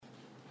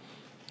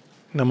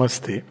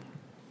Namaste.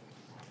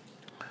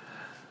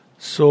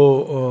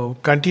 So,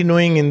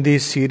 continuing in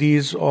this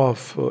series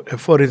of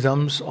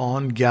aphorisms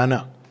on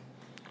JNANA.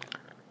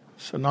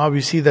 So now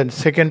we see that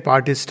second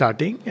part is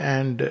starting,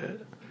 and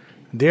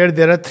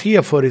there are three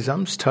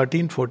aphorisms,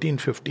 13, 14,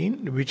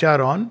 15, which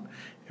are on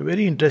a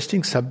very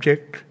interesting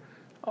subject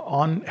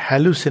on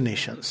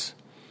hallucinations.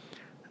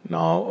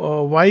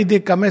 Now, why they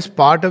come as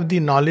part of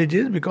the knowledge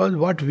is because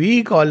what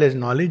we call as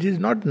knowledge is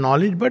not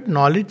knowledge but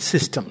knowledge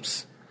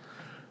systems.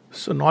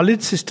 So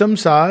knowledge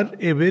systems are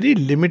a very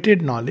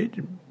limited knowledge,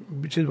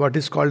 which is what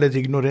is called as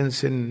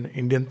ignorance in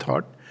Indian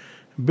thought,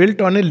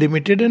 built on a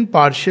limited and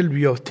partial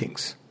view of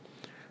things.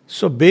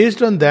 So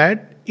based on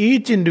that,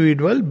 each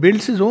individual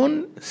builds his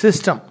own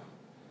system.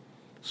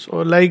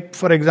 So like,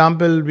 for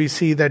example, we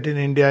see that in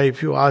India,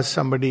 if you ask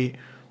somebody,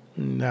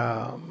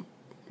 how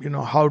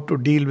to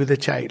deal with a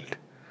child.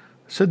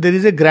 So there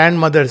is a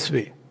grandmother's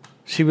way.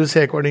 She will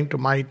say according to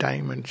my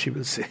time, and she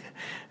will say.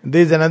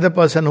 There is another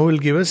person who will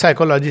give a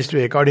psychologist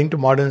way according to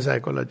modern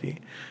psychology.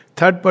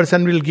 Third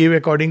person will give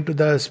according to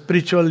the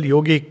spiritual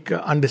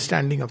yogic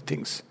understanding of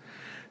things.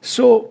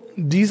 So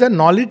these are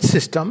knowledge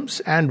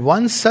systems, and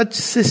one such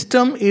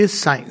system is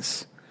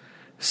science.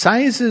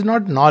 Science is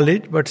not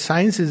knowledge, but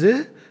science is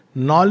a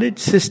knowledge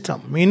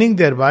system, meaning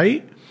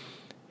thereby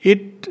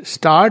it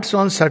starts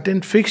on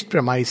certain fixed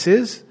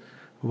premises.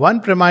 One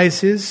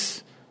premise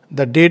is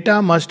the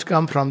data must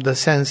come from the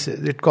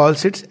senses. It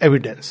calls it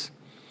evidence.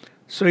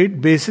 So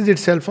it bases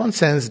itself on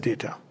sense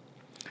data.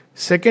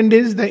 Second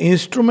is the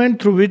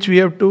instrument through which we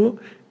have to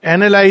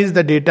analyze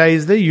the data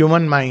is the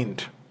human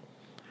mind.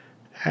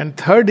 And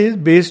third is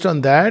based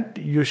on that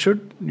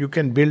you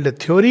can build a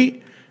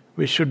theory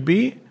which should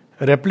be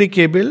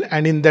replicable,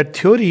 and in that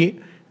theory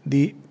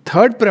the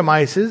third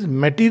premise is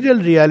material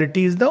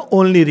reality is the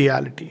only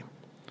reality.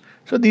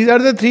 So these are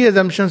the three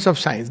assumptions of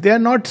science. They are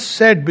not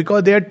said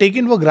because they are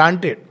taken for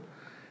granted.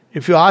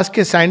 If you ask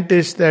a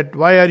scientist that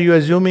why are you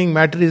assuming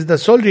matter is the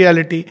sole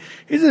reality,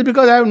 he says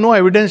because I have no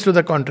evidence to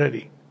the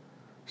contrary.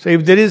 So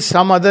if there is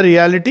some other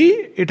reality,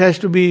 it has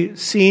to be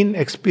seen,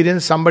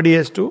 experienced, somebody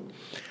has to.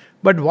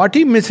 But what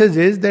he misses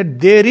is that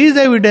there is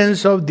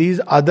evidence of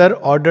these other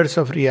orders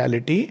of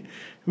reality,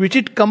 which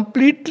it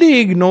completely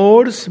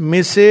ignores,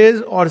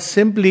 misses, or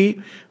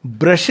simply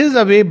brushes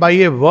away by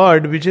a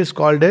word which is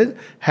called as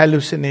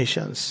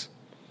hallucinations.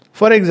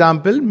 For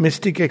example,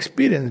 mystic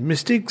experience.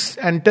 Mystics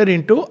enter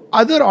into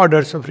other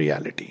orders of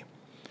reality.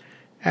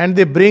 And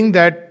they bring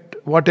that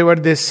whatever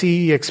they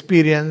see,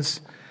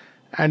 experience,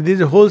 and there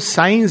is a whole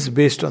science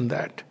based on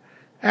that.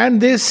 And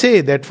they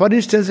say that, for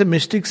instance, a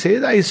mystic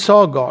says, I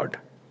saw God,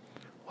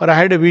 or I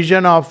had a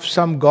vision of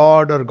some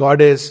god or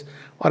goddess,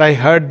 or I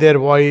heard their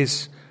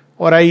voice,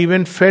 or I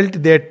even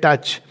felt their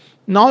touch.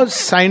 Now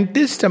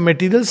scientists, a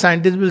material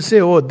scientist will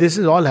say, oh, this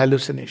is all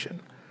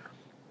hallucination.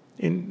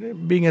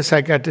 In being a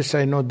psychiatrist,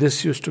 I know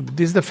this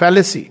is the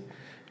fallacy.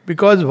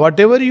 Because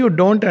whatever you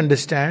don't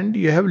understand,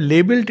 you have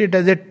labeled it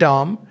as a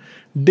term,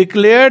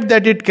 declared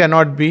that it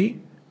cannot be.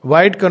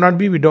 Why it cannot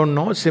be, we don't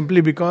know,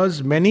 simply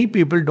because many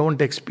people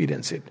don't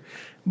experience it.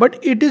 But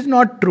it is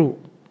not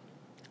true.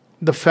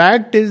 The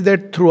fact is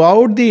that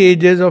throughout the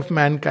ages of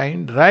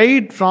mankind,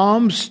 right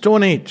from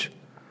Stone Age,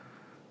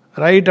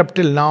 right up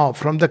till now,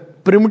 from the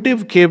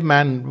primitive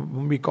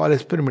caveman, we call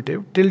as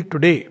primitive, till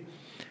today,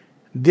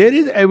 there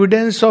is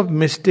evidence of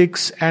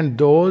mystics and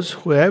those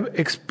who have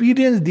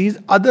experienced these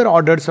other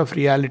orders of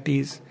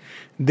realities,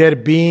 their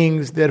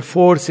beings, their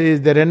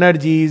forces, their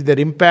energies, their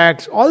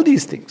impacts, all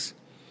these things.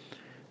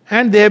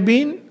 And they have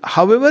been,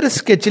 however,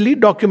 sketchily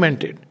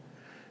documented.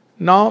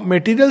 Now,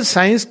 material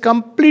science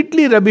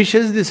completely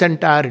rubbishes this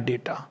entire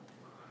data.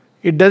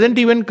 It doesn't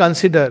even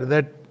consider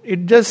that,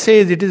 it just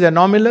says it is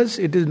anomalous,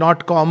 it is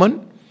not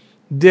common,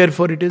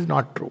 therefore it is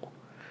not true.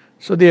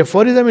 So the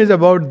aphorism is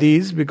about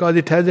these because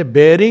it has a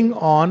bearing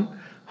on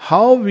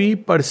how we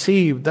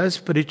perceive the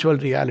spiritual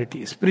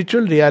reality.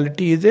 Spiritual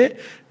reality is a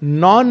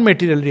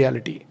non-material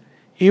reality.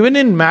 Even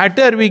in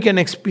matter we can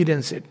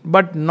experience it,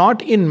 but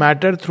not in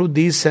matter through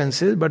these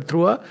senses, but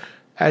through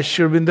as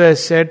Sri Aurobindo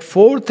has said,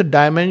 fourth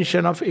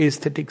dimension of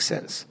aesthetic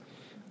sense,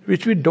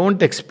 which we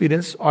don't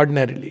experience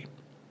ordinarily.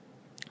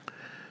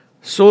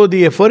 So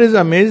the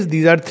aphorism is,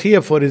 these are three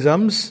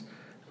aphorisms.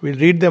 We'll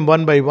read them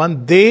one by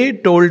one. They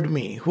told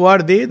me. Who are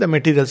they? The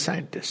material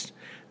scientists.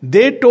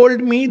 They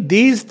told me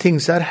these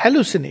things are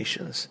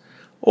hallucinations.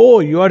 Oh,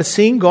 you are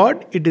seeing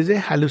God? It is a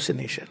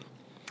hallucination.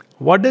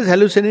 What does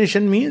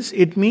hallucination means?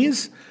 It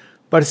means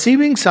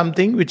perceiving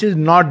something which is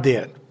not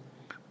there.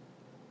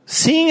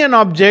 Seeing an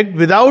object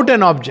without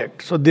an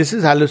object. So this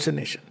is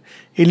hallucination.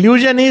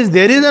 Illusion is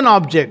there is an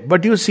object,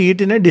 but you see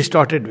it in a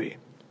distorted way.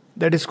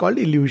 That is called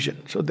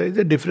illusion. So there is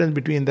a difference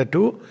between the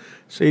two.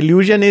 So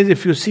illusion is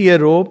if you see a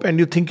rope and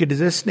you think it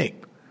is a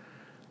snake.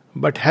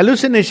 But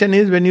hallucination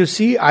is when you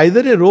see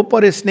either a rope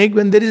or a snake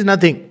when there is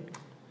nothing.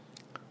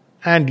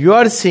 And you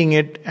are seeing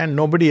it and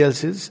nobody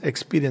else is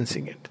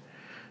experiencing it.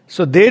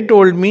 So they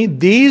told me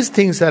these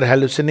things are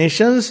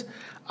hallucinations.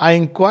 I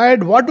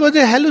inquired what was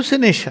a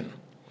hallucination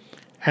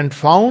and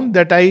found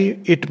that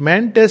it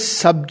meant a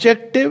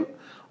subjective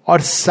or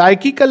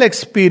psychical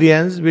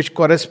experience which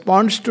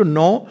corresponds to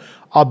no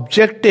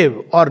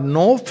objective or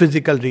no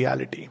physical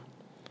reality.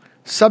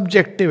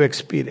 Subjective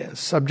experience.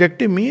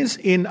 Subjective means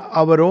in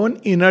our own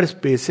inner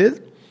spaces,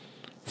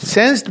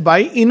 sensed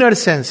by inner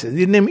senses.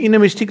 In a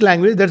mystic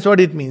language, that's what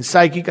it means,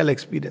 psychical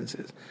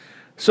experiences.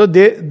 So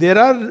there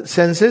are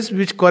senses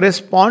which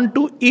correspond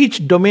to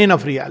each domain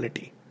of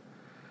reality.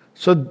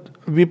 So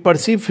we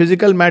perceive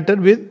physical matter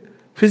with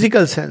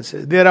physical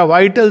senses. There are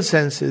vital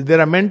senses, there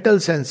are mental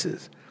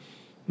senses.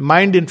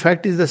 Mind, in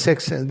fact, is the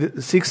sixth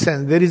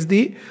sense. There is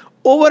the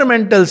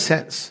overmental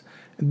sense.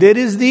 There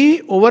is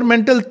the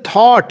overmental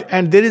thought,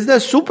 and there is the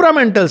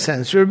supramental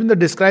sense. Sri Aurobindo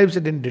describes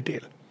it in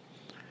detail.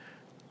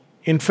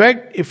 In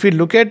fact, if we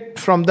look at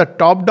from the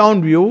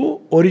top-down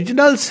view,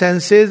 original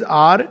senses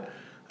are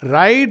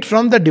right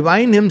from the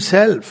divine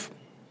himself.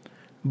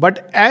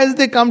 But as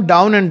they come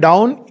down and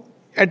down,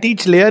 at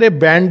each layer a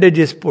bandage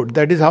is put.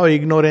 That is how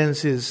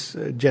ignorance is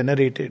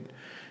generated.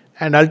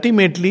 And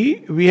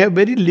ultimately, we have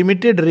very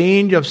limited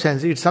range of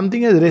sense. It's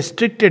something has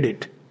restricted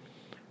it.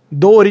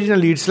 Though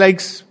originally it's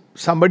like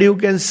somebody who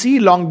can see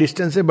long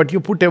distances, but you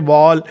put a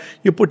wall,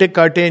 you put a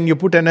curtain, you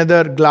put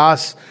another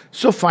glass.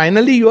 So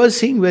finally you are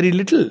seeing very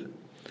little.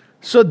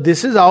 So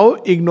this is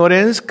how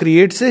ignorance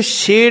creates a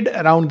shade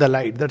around the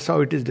light. That's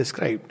how it is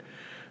described.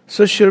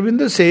 So Sri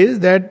Aurobindo says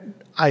that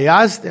I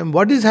asked them,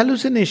 what is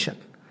hallucination?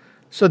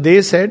 So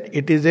they said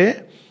it is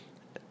a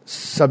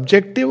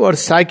subjective or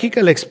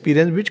psychical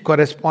experience which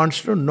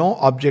corresponds to no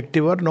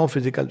objective or no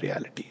physical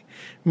reality.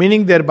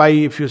 Meaning thereby,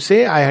 if you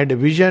say, I had a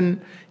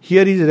vision,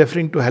 here he is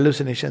referring to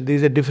hallucination. There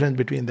is a difference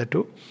between the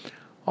two.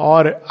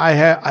 Or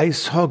I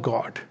saw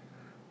God.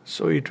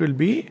 So it will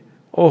be,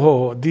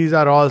 these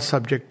are all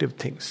subjective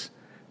things.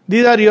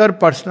 These are your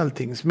personal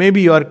things.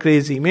 Maybe you are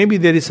crazy. Maybe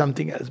there is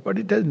something else. But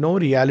it has no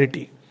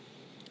reality.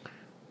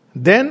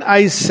 Then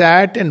I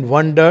sat and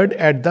wondered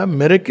at the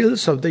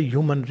miracles of the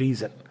human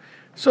reason.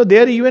 So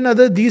there even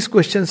these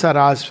questions are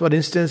asked. For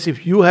instance,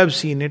 if you have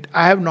seen it,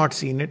 I have not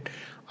seen it,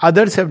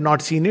 others have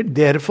not seen it,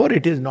 therefore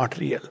it is not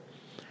real.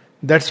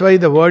 That's why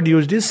the word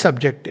used is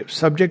subjective.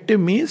 Subjective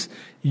means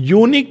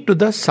unique to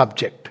the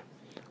subject.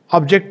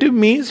 Objective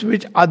means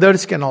which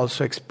others can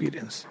also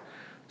experience.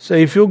 So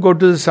if you go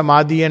to the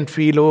samadhi and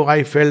feel,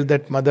 I felt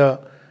that mother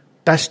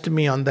touched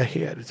me on the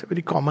hair. It's a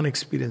very common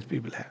experience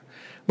people have.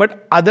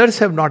 But others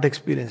have not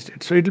experienced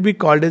it. So it will be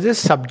called as a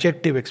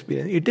subjective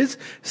experience. It is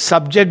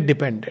subject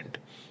dependent.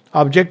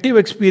 Objective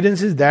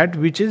experience is that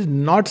which is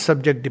not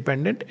subject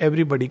dependent.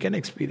 Everybody can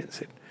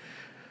experience it.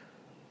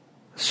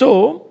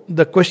 So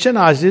the question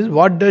asked is,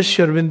 what does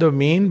Sri Aurobindo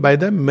mean by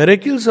the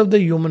miracles of the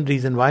human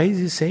reason? Why is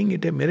he saying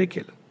it a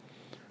miracle?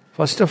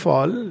 First of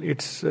all,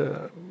 it's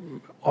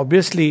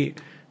obviously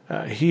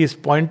he is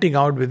pointing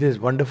out with his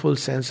wonderful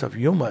sense of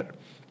humor.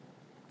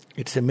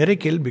 It's a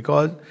miracle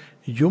because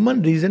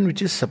human reason,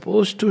 which is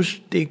supposed to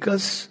take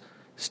us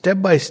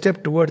step by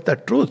step towards the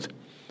truth,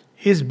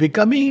 is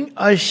becoming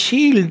a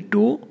shield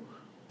to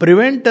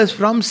prevent us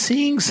from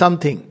seeing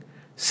something.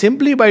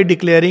 Simply by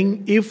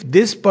declaring, if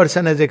this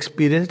person has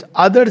experienced,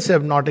 others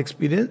have not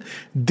experienced,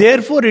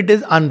 therefore it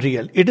is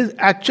unreal. It is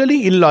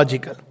actually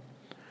illogical.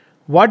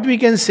 What we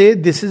can say,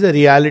 this is a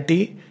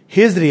reality,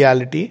 his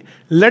reality,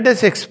 let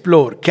us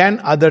explore. Can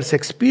others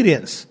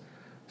experience?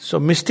 So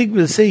mystic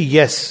will say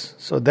yes.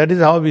 So that is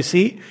how we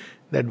see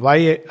that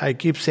why I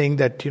keep saying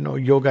that,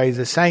 yoga is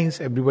a science,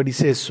 everybody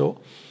says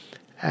so.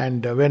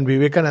 And when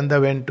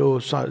Vivekananda went to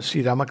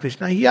Sri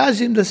Ramakrishna, he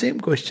asked him the same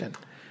question.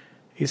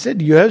 He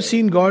said, you have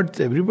seen God,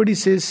 everybody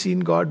says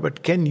seen God,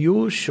 but can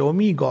you show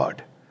me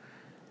God?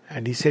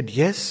 And he said,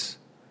 yes.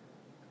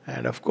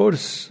 And of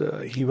course,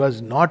 he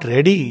was not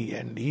ready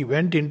and he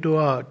went into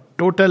a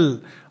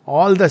total,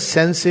 all the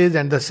senses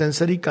and the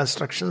sensory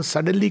constructions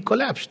suddenly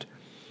collapsed.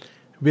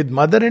 With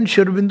Mother and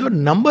Sri Aurobindo,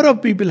 number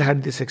of people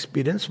had this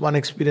experience. One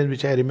experience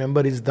which I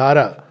remember is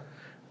Dara.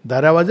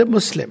 Dara was a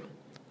Muslim,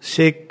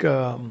 Sheikh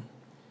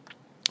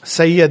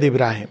Sayyid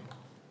Ibrahim.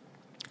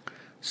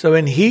 So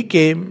when he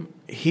came,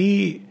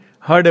 he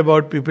heard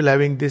about people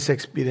having this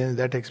experience,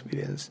 that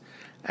experience.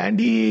 And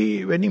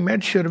when he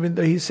met Sri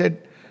Aurobindo, he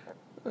said,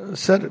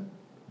 sir,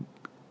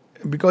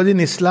 because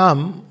in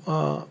Islam,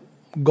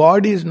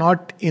 God is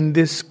not in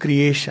this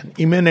creation,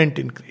 immanent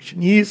in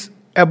creation. He is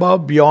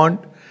above, beyond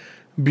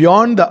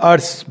the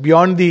earth,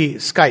 beyond the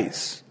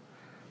skies.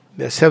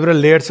 There are several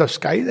layers of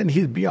skies and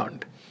he is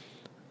beyond.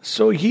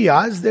 So he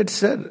asked that,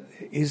 sir,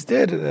 is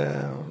there...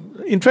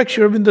 in fact,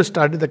 Sri Aurobindo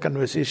started the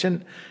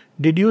conversation,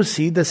 did you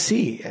see the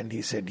sea? And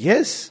he said,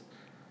 yes.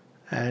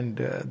 And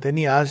then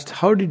he asked,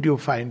 how did you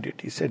find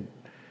it? He said,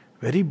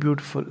 very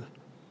beautiful.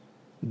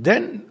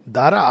 Then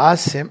Dara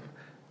asked him,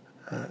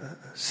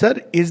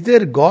 sir, is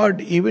there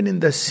God even in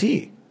the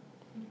sea?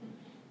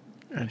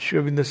 And Sri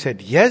Aurobindo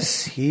said,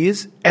 yes, he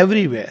is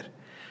everywhere.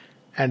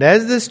 And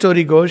as the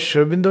story goes,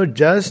 Sri Aurobindo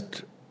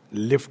just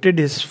lifted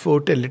his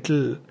foot a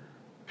little,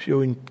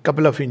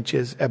 couple of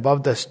inches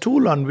above the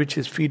stool on which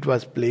his feet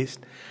was placed.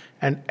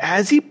 And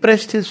as he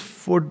pressed his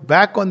foot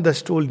back on the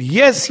stool,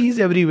 yes, he is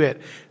everywhere.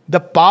 The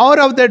power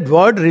of that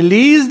word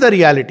released the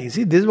reality.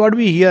 See, this is what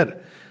we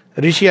hear.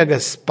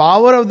 Rishyagas,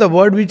 power of the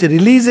word which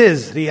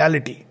releases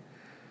reality.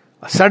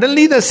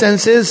 Suddenly the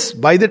senses,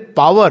 by that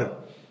power,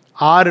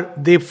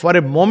 for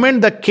a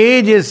moment the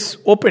cage is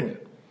open.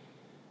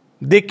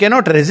 They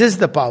cannot resist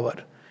the power.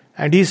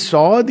 And he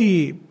saw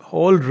the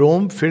whole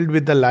room filled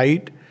with the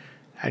light,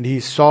 and he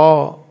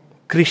saw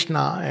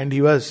Krishna, and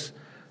he was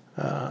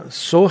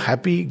so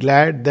happy,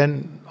 glad.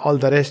 Then all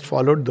the rest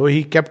followed, though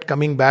he kept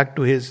coming back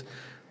to his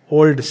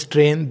old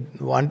strain,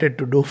 wanted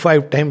to do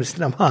 5 times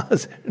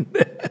namas.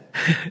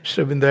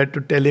 Sri Aurobindo had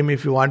to tell him,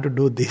 if you want to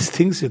do these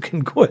things, you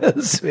can go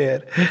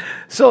elsewhere.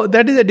 So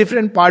that is a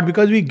different part,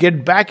 because we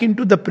get back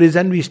into the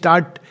prison, we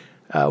start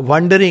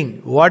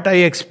wondering, what I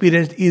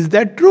experienced, is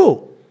that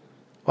true?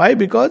 Why?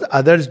 Because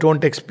others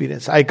don't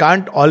experience. I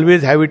can't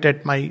always have it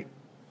at my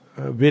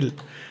will.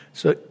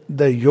 So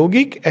the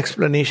yogic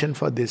explanation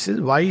for this is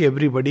why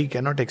everybody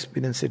cannot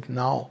experience it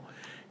now.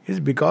 Is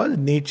because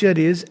nature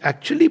is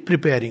actually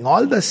preparing.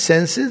 All the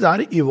senses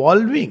are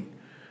evolving.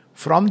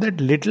 From that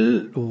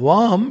little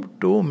worm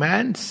to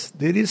man's,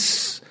 there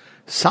is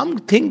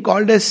something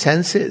called as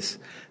senses.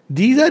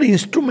 These are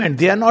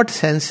instruments, they are not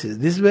senses.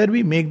 This is where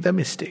we make the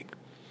mistake.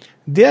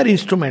 They are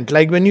instruments.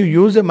 Like when you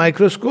use a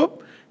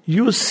microscope,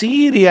 you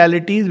see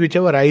realities which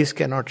our eyes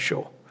cannot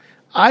show.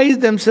 Eyes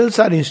themselves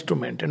are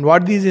instruments. And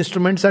what these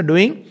instruments are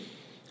doing,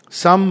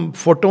 some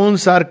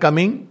photons are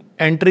coming,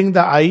 entering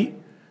the eye,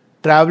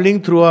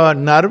 traveling through a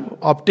nerve,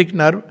 optic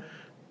nerve,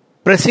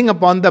 pressing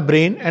upon the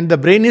brain, and the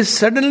brain is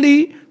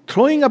suddenly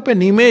throwing up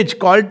an image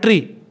called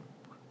tree.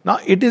 Now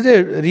it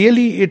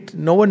is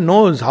no one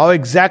knows how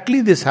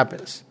exactly this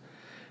happens.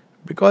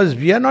 Because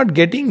we are not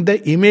getting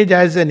the image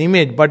as an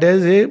image, but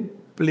as a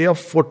play of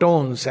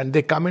photons, and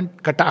they come in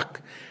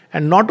katak.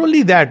 And not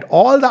only that,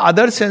 all the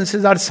other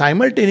senses are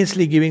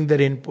simultaneously giving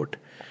their input.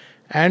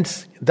 And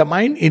the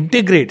mind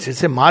integrates,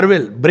 it's a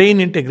marvel,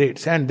 brain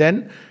integrates, and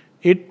then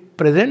it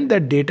presents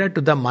that data to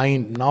the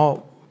mind.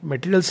 Now,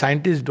 material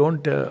scientists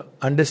don't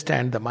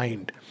understand the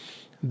mind.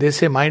 They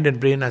say mind and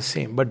brain are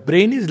same. But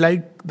brain is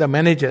like the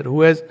manager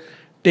who has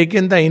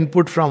taken the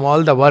input from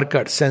all the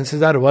workers.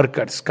 Senses are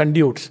workers,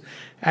 conduits.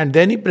 And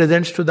then he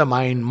presents to the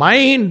mind.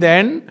 Mind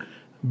then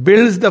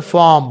builds the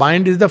form.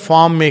 Mind is the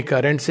form maker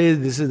and says,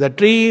 this is the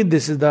tree,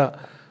 this is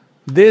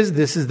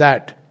this is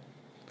that.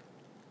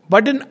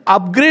 But an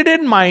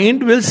upgraded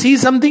mind will see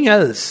something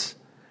else.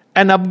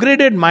 An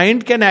upgraded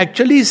mind can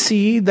actually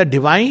see the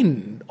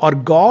divine or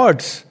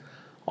gods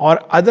or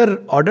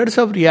other orders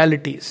of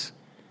realities.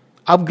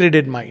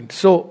 Upgraded mind.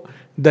 So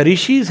the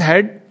rishis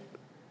were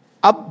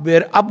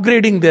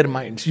upgrading their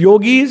minds.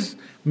 Yogis,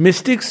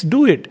 mystics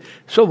do it.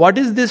 So what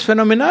is this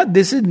phenomena?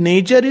 This is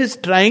nature is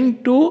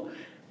trying to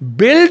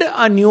build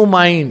a new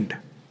mind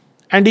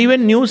and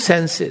even new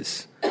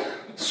senses.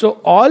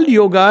 So all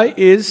yoga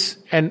is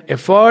an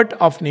effort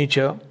of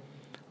nature,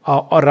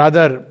 or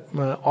rather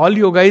all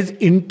yoga is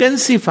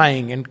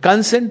intensifying and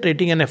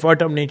concentrating an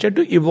effort of nature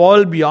to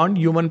evolve beyond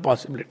human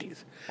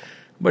possibilities.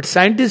 But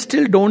scientists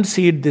still don't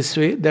see it this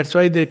way. That's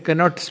why they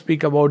cannot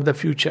speak about the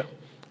future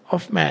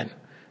of man.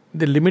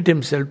 They limit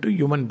himself to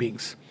human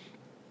beings.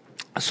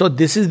 So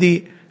this is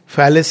the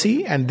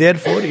fallacy, and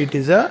therefore it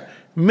is a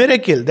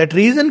miracle that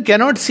reason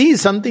cannot see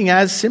something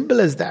as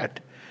simple as that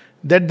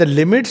the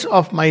limits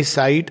of my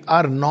sight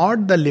are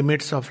not the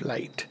limits of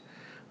light.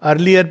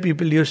 Earlier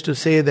people used to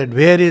say that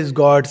where is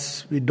God?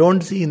 We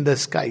don't see in the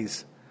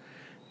skies.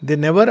 They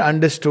never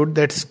understood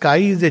that sky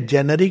is a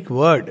generic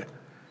word.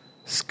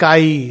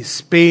 Sky,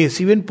 space,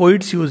 even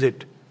poets use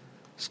it.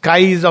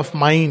 Skies of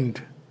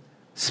mind.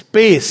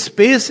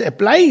 Space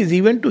applies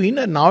even to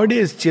inner.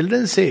 Nowadays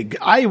children say,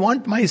 I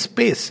want my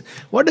space.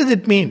 What does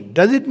it mean?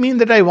 Does it mean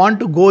that I want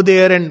to go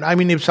there? And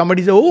if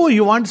somebody says, oh,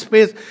 you want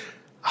space,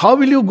 how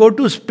will you go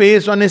to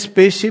space on a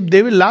spaceship?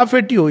 They will laugh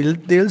at you.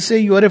 They'll say,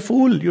 you are a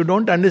fool. You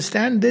don't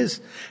understand this.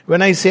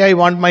 When I say I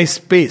want my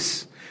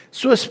space.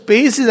 So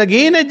space is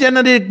again a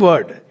generic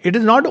word. It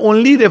is not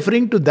only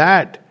referring to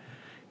that.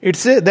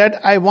 It's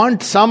that I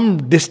want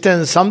some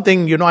distance,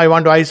 something, I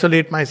want to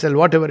isolate myself,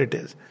 whatever it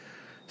is.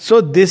 So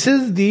this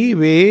is the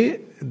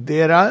way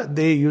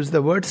they use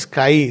the word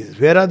skies.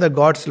 Where are the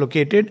gods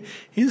located?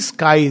 In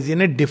skies,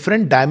 in a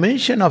different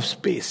dimension of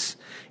space.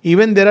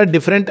 Even there are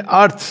different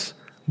earths,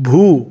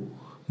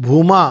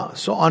 bhuma,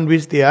 so on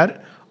which they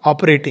are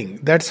operating.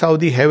 That's how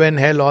the heaven,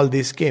 hell, all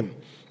this came.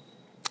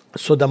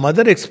 So the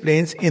mother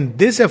explains in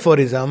this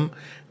aphorism,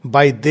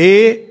 by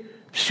they,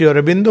 Sri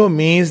Aurobindo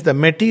means the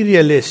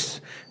materialists,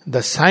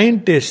 the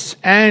scientists,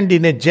 and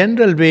in a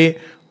general way,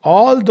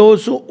 all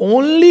those who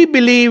only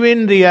believe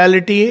in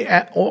reality,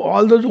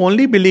 all those who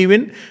only believe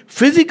in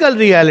physical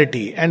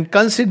reality and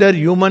consider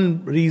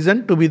human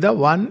reason to be the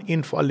one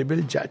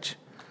infallible judge.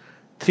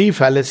 3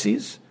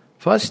 fallacies.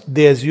 First,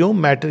 they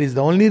assume matter is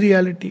the only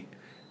reality,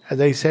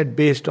 as I said,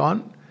 based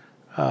on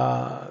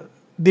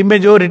the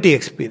majority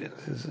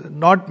experiences.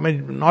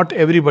 Not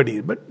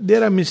everybody, but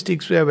there are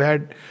mystics who have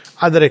had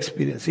other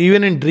experience.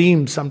 Even in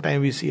dreams,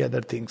 sometimes we see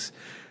other things.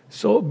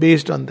 So,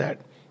 based on that.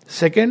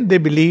 Second, they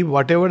believe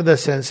whatever the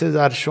senses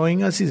are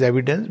showing us is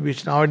evidence,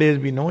 which nowadays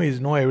we know is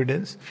no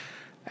evidence.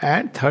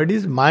 And third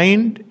is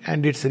mind,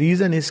 and its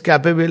reason is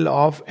capable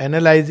of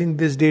analyzing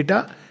this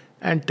data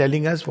and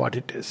telling us what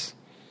it is.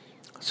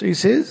 So he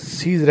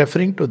says, he is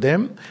referring to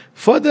them.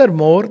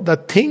 Furthermore, the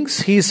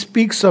things he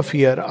speaks of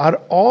here are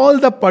all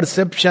the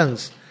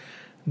perceptions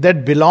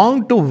that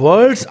belong to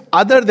worlds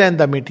other than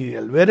the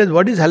material. Whereas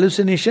what is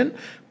hallucination?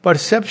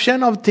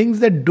 Perception of things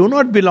that do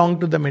not belong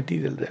to the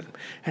material realm.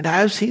 And I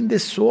have seen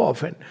this so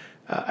often.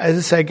 As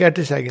a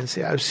psychiatrist, I can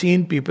say, I've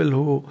seen people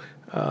who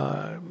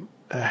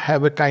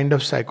have a kind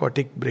of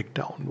psychotic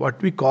breakdown,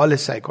 what we call a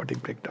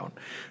psychotic breakdown.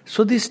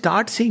 So they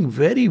start seeing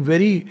very,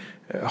 very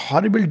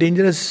horrible,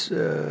 dangerous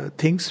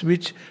things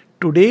which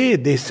today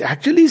they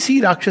actually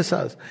see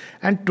Rakshasas.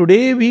 And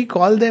today we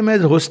call them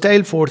as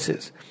hostile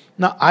forces.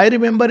 Now I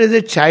remember as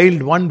a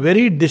child one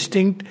very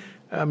distinct,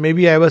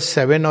 maybe I was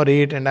 7 or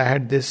 8 and I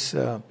had this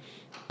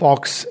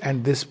pox,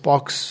 and this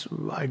pox,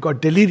 I got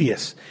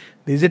delirious.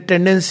 There is a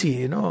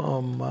tendency,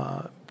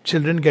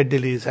 children get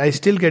delirious. I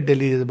still get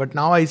delirious, but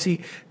now I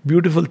see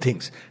beautiful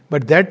things.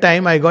 But that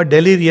time I got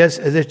delirious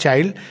as a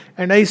child,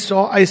 and I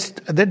saw,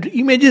 that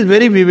image is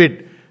very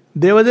vivid.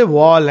 There was a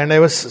wall, and I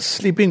was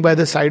sleeping by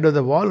the side of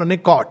the wall on a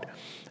cot.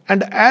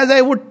 And as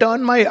I would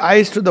turn my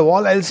eyes to the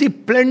wall, I'll see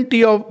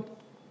plenty of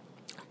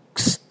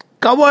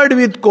covered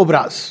with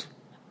cobras.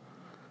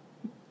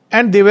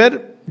 And they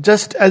were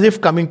just as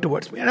if coming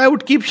towards me. And I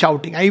would keep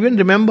shouting. I even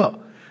remember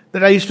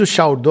that I used to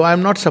shout, though I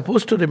am not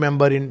supposed to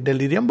remember in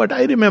delirium, but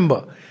I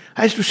remember.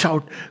 I used to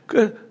shout,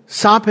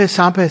 "Saap hai,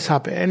 saap hai,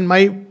 saap hai." And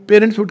my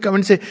parents would come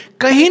and say,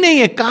 "Kahin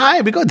nahi hai, kahan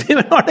hai?" Because they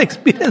were not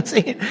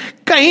experiencing it.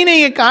 "Kahin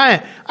nahi hai, kahan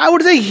hai?" I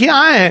would say, "Here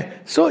hai."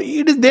 So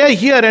it is there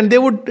here. And they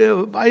would,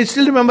 I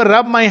still remember,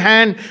 rub my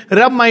hand,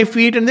 rub my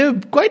feet, and they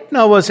were quite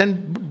nervous.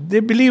 And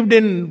they believed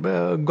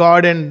in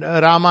God and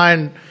Rama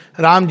and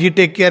Ramji,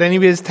 take care.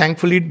 Anyways,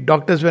 thankfully,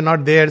 doctors were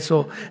not there,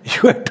 so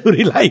you had to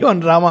rely on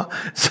Rama.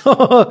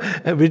 So,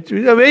 which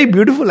is very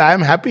beautiful. I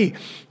am happy.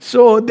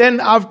 So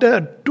then,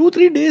 after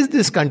 2-3 days,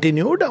 this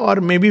continued, or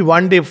maybe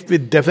one day,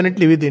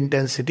 definitely with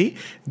intensity.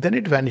 Then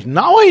it vanished.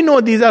 Now I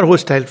know these are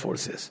hostile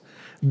forces.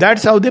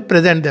 That's how they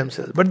present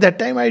themselves. But that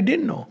time I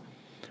didn't know.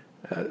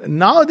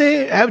 Now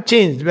they have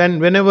changed.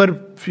 Whenever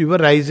fever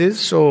rises,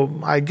 so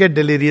I get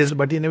delirious,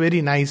 but in a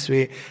very nice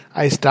way.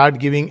 I start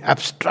giving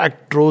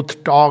abstract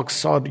truth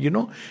talks, or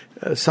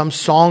some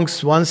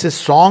songs. Once a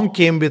song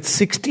came with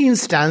 16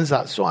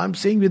 stanzas. So I'm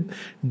saying with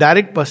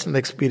direct personal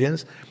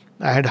experience.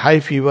 I had high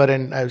fever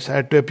and I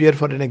had to appear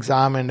for an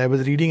exam, and I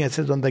was reading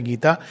essays on the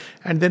Gita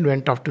and then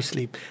went off to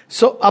sleep.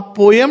 So a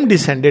poem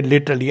descended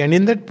literally, and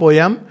in that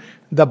poem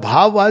the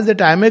bhav was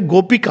that I am a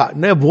gopika,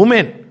 a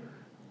woman,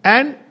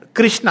 and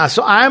Krishna.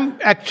 So I am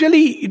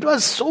actually, it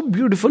was so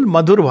beautiful,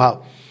 Madhur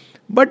Bhav.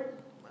 But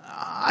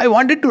I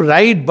wanted to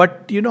write,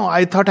 but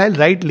I thought I'll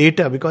write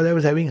later because I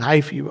was having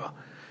high fever.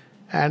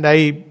 And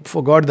I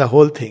forgot the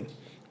whole thing.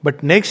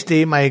 But next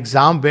day my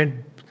exam went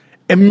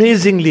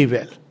amazingly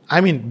well. I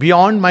mean,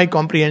 beyond my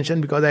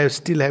comprehension, because I was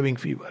still having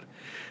fever.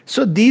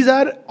 So these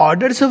are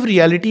orders of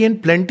reality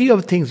and plenty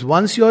of things.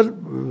 Once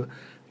your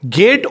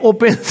gate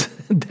opens,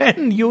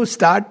 then you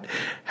start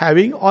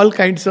having all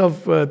kinds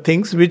of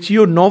things which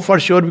you know for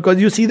sure because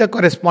you see the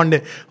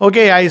correspondence.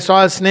 Okay, I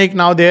saw a snake,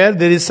 now there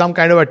is some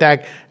kind of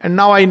attack, and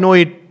now I know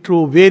it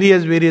through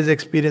various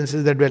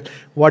experiences that, well,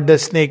 what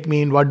does snake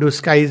mean, what do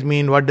skies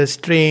mean, what does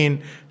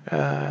train,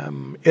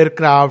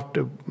 aircraft,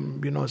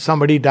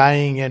 somebody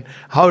dying, and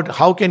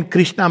how can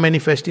Krishna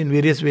manifest in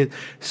various ways.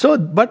 So,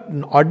 but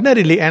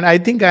ordinarily, and I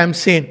think I am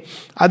sane,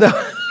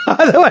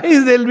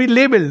 otherwise they'll be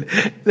labeled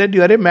that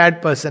you are a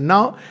mad person.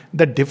 Now,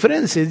 the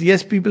difference is,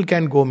 yes, people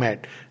can go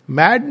mad.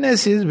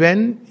 Madness is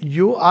when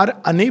you are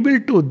unable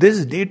to,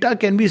 this data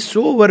can be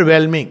so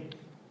overwhelming,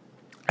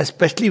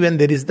 especially when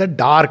there is the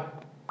dark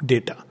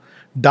data,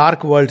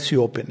 dark worlds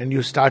you open and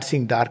you start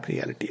seeing dark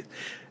realities.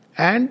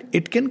 And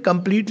it can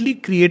completely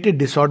create a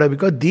disorder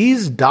because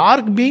these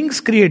dark beings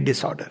create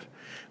disorder.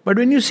 But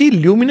when you see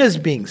luminous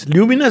beings,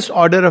 luminous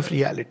order of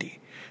reality,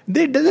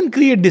 it doesn't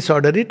create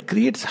disorder, it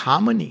creates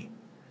harmony.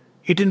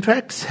 It in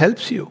fact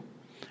helps you.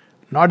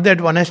 Not that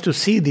one has to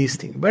see these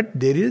things, but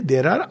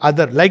there are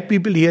other, like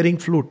people hearing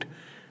flute.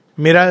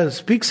 Mira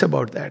speaks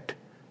about that.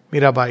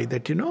 Mirabai,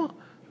 that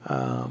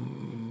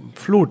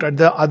flute. At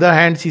the other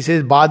hand, she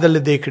says,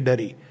 Badal dekh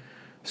dari.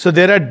 So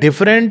there are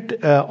different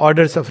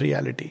orders of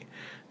reality.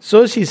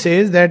 So she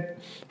says that,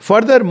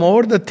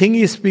 furthermore, the thing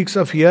he speaks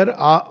of here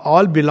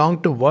all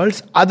belong to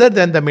worlds other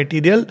than the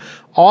material,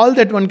 all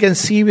that one can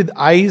see with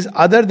eyes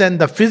other than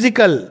the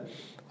physical,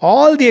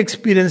 all the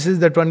experiences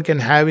that one can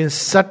have in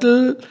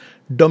subtle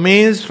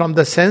domains from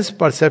the sense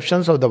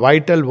perceptions of the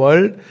vital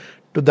world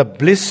to the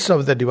bliss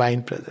of the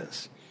divine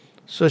presence.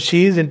 So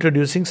she is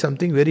introducing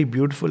something very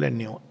beautiful and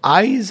new.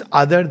 Eyes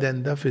other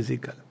than the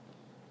physical.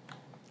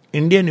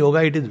 Indian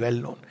yoga, it is well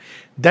known.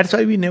 That's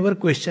why we never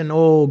question,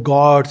 oh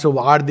God, so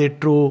are they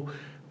true?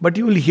 But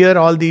you will hear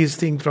all these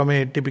things from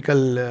a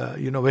typical,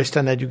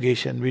 Western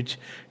education, which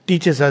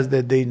teaches us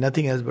that there is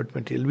nothing else but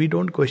material. We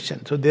don't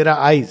question. So there are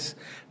eyes,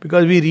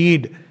 because we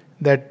read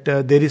that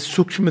there is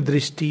Sukshma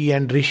Drishti,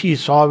 and Rishi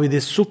saw with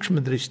his Sukshma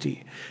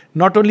Drishti.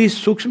 Not only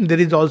Sukshma, there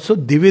is also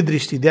Divya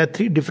Drishti. There are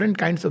three different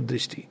kinds of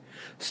Drishti.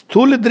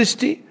 Sthula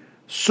Drishti,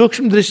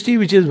 Sukshma Drishti,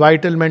 which is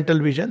vital mental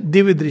vision,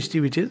 Divya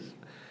Drishti, which is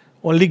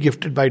only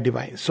gifted by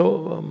divine.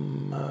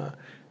 So,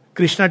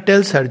 Krishna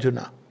tells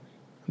Arjuna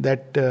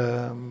that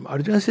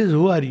Arjuna says,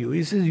 who are you?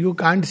 He says, you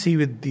can't see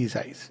with these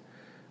eyes.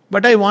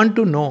 But I want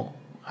to know.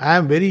 I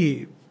am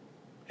very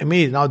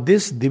amazed. Now,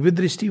 this Divya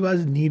Drishti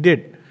was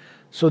needed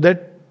so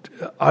that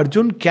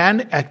Arjun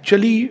can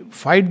actually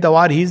fight the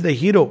war. He is the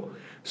hero.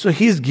 So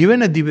he is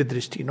given a Divya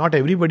Drishti. Not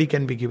everybody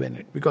can be given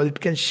it because it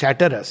can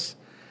shatter us.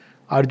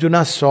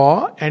 Arjuna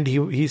saw and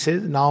he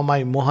says, now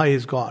my moha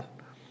is gone.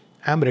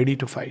 I am ready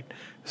to fight.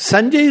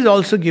 Sanjay is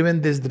also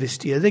given this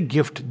Drishti as a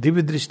gift.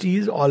 Divya Drishti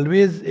is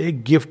always a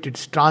gift.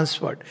 It's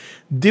transferred.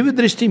 Divya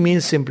Drishti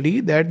means simply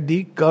that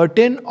the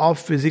curtain of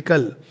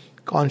physical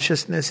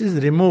consciousness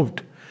is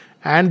removed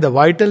and the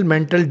vital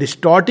mental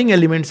distorting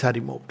elements are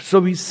removed. So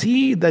we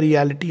see the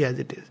reality as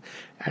it is.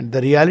 And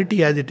the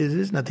reality as it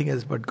is nothing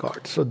else but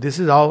God. So this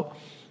is how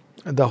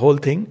the whole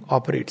thing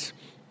operates.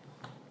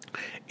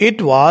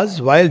 It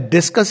was while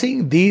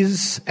discussing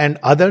these and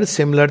other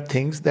similar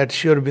things that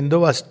Sri Aurobindo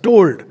was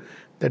told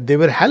that they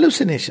were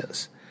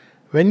hallucinations.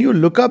 When you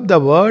look up the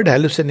word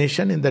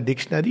hallucination in the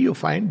dictionary, you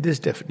find this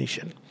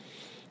definition.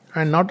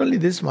 And not only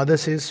this, Mother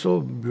says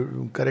so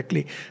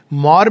correctly,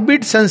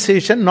 morbid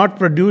sensation not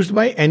produced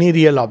by any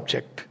real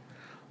object.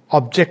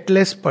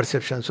 Objectless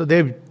perception. So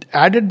they've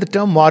added the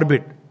term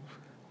morbid.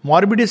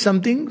 Morbid is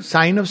something,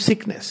 sign of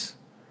sickness,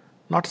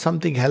 not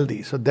something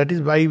healthy. So that is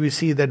why we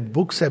see that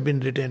books have been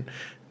written.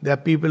 There are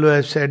people who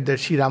have said that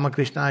Sri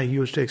Ramakrishna, he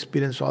used to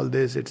experience all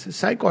this. It's a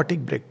psychotic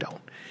breakdown.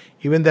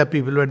 Even there are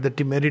people who had the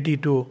temerity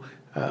to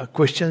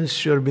question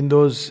Sri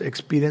Aurobindo's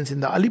experience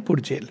in the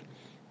Alipur jail.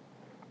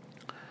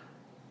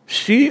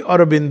 Sri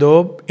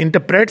Aurobindo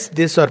interprets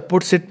this or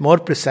puts it more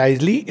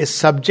precisely, a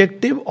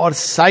subjective or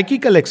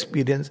psychical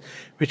experience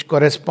which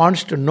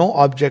corresponds to no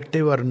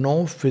objective or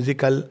no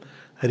physical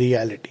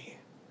reality.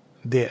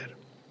 There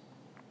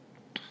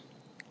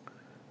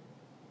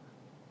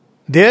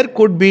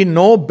could be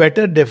no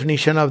better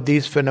definition of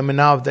these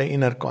phenomena of the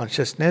inner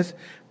consciousness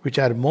which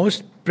are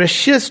most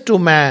precious to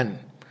man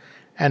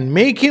and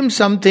make him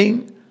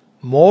something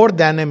more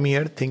than a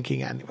mere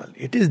thinking animal.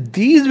 It is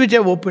these which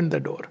have opened the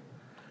door.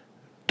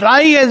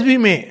 Try as we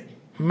may,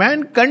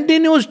 man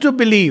continues to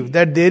believe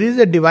that there is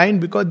a divine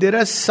because there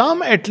are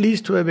some at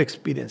least who have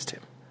experienced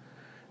him.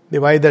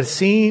 They've either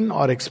seen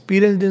or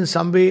experienced in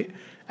some way,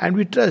 and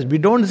we trust. We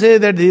don't say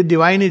that the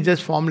divine is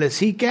just formless.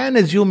 He can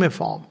assume a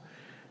form.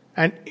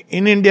 And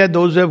in India,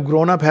 those who have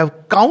grown up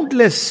have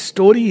countless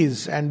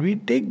stories, and we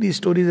take these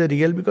stories as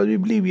real because we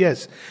believe,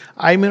 yes,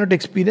 I may not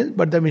experience,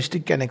 but the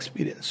mystic can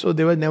experience. So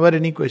there was never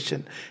any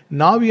question.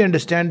 Now we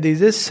understand there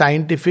is a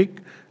scientific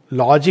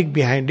logic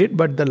behind it,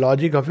 but the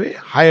logic of a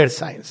higher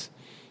science.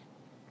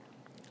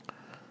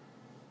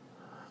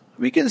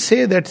 We can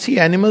say that, see,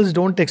 animals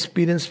don't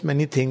experience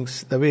many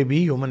things the way we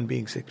human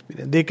beings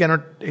experience. They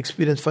cannot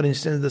experience, for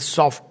instance, the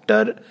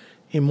softer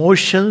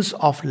emotions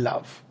of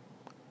love.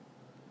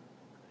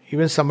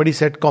 Even somebody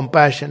said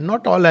compassion.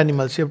 Not all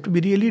animals. You have to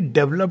be really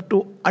developed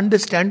to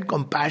understand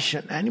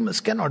compassion. Animals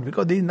cannot,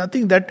 because there is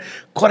nothing that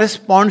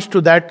corresponds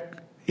to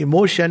that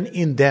emotion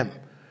in them.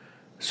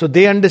 So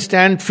they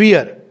understand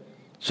fear.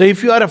 So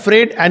if you are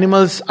afraid,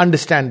 animals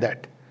understand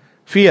that.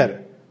 Fear.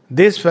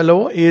 This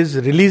fellow is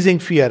releasing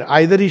fear.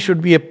 Either he should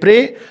be a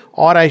prey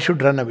or I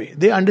should run away.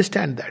 They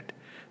understand that.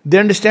 They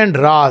understand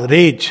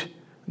rage.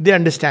 They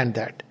understand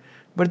that.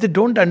 But they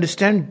don't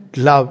understand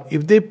love.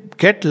 If they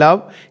get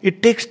love,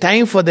 it takes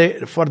time for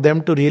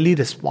them to really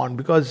respond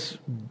because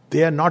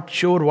they are not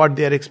sure what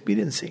they are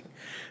experiencing.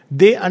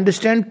 They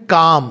understand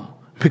calm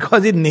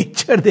because in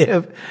nature they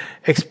have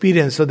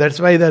experience. So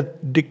that's why the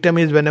dictum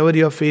is, whenever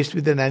you are faced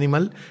with an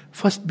animal,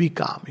 first be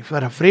calm. If you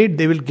are afraid,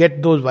 they will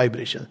get those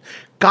vibrations.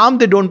 Calm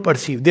they don't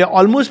perceive. They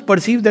almost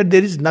perceive that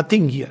there is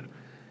nothing here.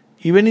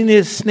 Even in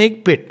a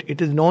snake pit,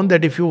 it is known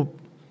that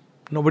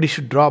nobody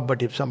should drop,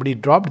 but if somebody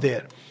dropped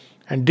there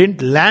and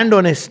didn't land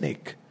on a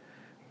snake,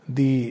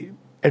 the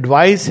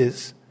advice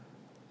is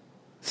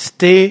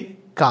stay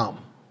calm.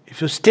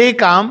 If you stay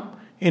calm,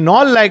 in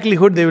all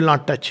likelihood they will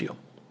not touch you.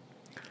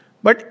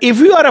 But if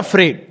you are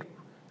afraid,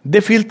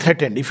 they feel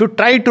threatened. If you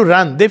try to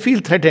run, they feel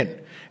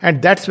threatened. And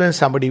that's when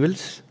somebody will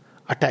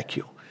attack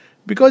you.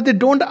 Because they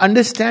don't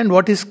understand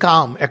what is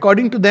calm.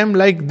 According to them,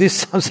 like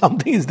this,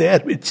 something is there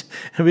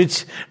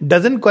which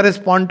doesn't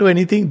correspond to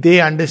anything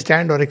they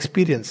understand or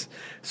experience.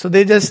 So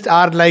they just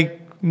are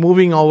like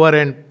moving over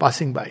and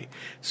passing by.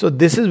 So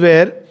this is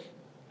where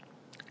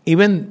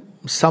even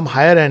some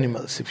higher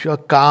animals, if you are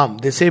calm,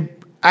 they say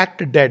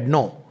act dead.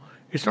 No,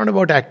 it's not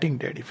about acting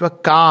dead. If you are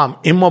calm,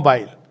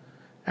 immobile,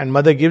 and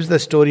Mother gives the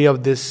story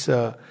of this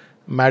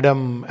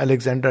Madam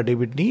Alexandra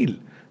David Neal,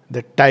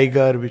 the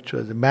tiger, which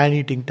was a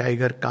man-eating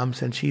tiger,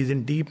 comes and she is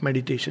in deep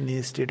meditation in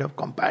a state of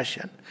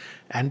compassion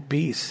and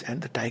peace,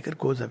 and the tiger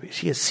goes away.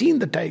 She has seen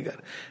the tiger,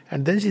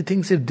 and then she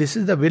thinks, if this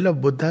is the will of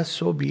Buddha,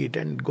 so be it,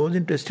 and goes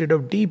into a state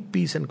of deep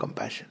peace and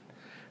compassion.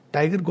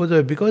 Tiger goes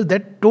away because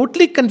that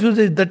totally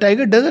confuses. The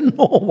tiger doesn't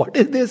know what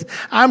is this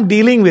I'm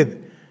dealing with.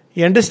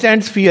 He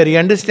understands fear, he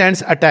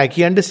understands attack,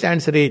 he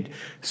understands rage.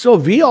 So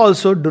we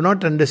also do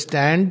not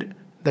understand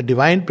the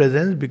divine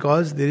presence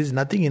because there is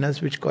nothing in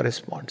us which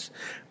corresponds.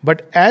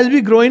 But as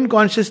we grow in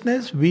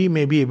consciousness, we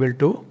may be able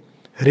to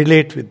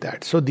relate with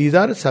that. So these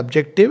are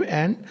subjective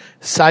and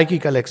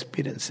psychical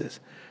experiences.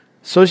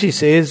 So she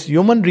says,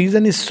 human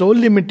reason is so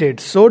limited,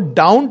 so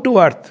down to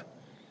earth.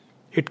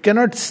 It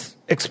cannot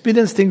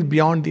experience things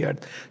beyond the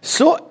earth.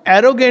 So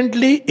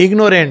arrogantly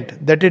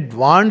ignorant that it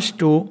wants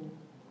to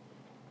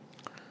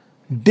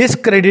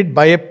discredit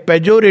by a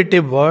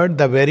pejorative word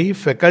the very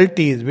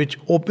faculties which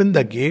open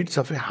the gates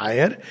of a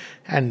higher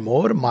and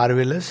more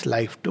marvelous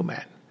life to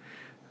man.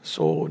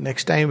 So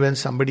next time when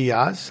somebody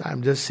asks,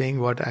 I'm just saying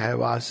what I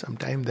have asked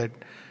sometime, that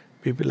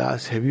people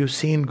ask, have you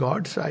seen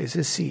God? So I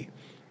say, see.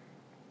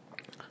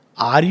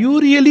 Are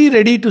you really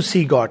ready to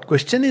see God?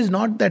 Question is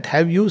not that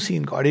have you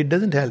seen God? It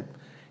doesn't help.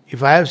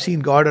 If I have seen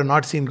God or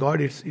not seen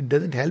God, it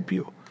doesn't help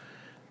you.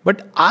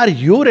 But are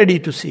you ready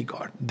to see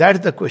God? That's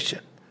the question.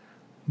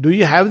 Do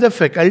you have the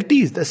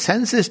faculties, the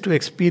senses to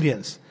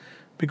experience?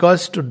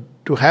 Because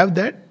to have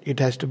that, it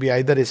has to be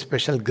either a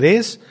special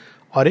grace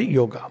or a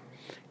yoga.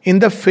 In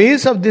the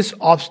face of this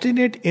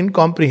obstinate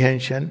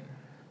incomprehension,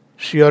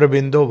 Sri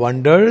Aurobindo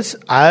wonders,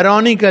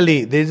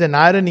 ironically, there is an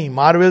irony,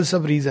 marvels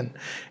of reason,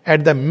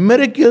 at the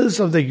miracles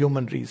of the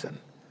human reason.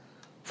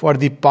 For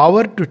the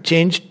power to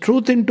change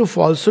truth into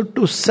falsehood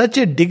to such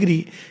a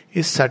degree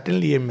is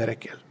certainly a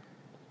miracle.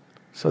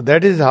 So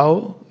that is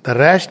how the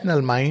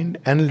rational mind,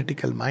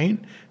 analytical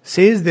mind,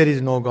 says there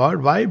is no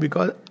God. Why?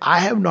 Because I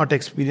have not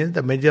experienced,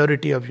 the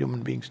majority of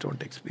human beings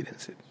don't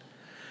experience it.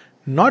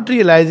 Not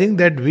realizing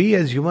that we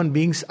as human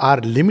beings are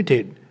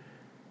limited.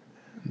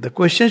 The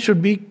question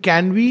should be,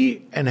 can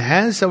we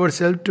enhance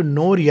ourselves to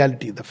know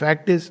reality? The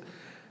fact is,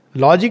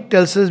 logic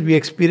tells us we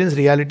experience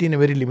reality in a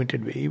very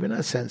limited way, even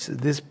our senses.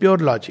 This is pure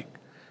logic.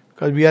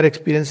 Because we are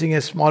experiencing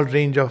a small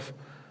range of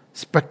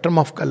spectrum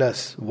of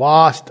colors,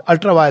 vast,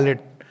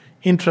 ultraviolet,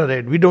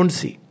 infrared, we don't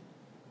see.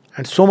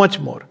 And so much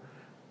more.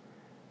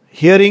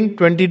 Hearing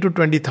 20 to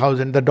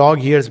 20,000, the dog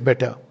hears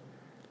better.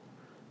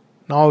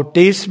 Now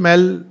taste,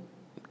 smell,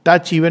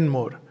 touch even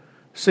more.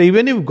 So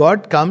even if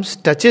God comes,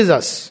 touches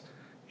us,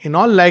 in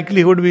all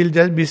likelihood we'll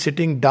just be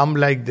sitting dumb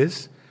like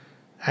this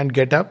and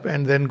get up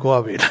and then go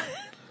away.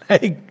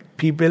 Like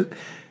people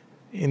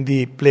in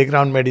the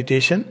playground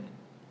meditation,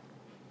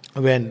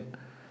 when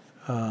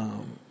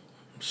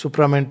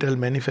supramental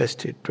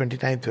manifested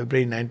 29th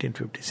February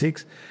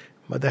 1956,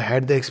 Mother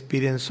had the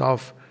experience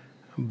of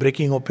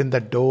breaking open the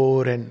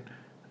door and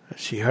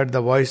she heard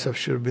the voice of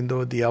Sri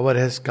Aurobindo, the hour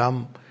has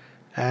come,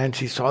 and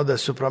she saw the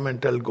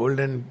supramental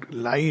golden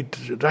light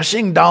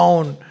rushing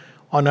down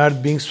on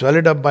earth, being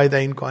swallowed up by the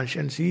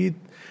inconscient.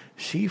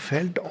 She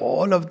felt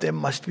all of them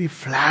must be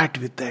flat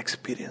with the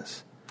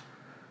experience.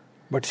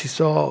 But she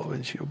saw,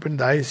 when she opened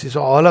the eyes, she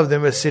saw all of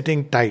them were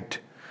sitting tight,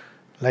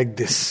 like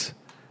this.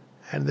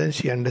 And then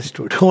she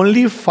understood.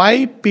 Only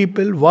 5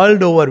 people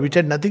world over, which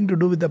had nothing to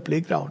do with the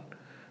playground.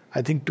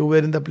 I think 2 were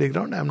in the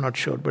playground, I'm not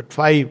sure. But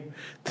 5,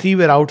 3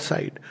 were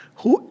outside,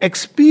 who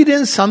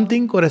experienced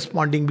something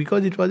corresponding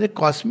because it was a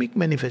cosmic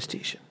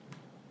manifestation.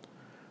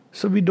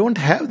 So we don't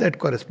have that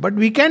but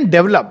we can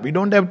develop. We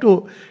don't have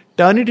to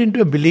turn it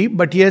into a belief.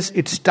 But yes,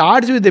 it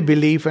starts with a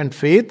belief and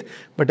faith.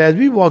 But as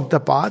we walk the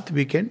path,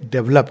 we can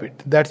develop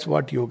it. That's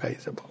what yoga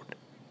is about.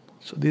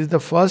 So this is the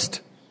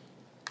first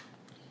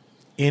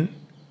in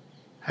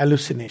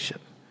hallucination.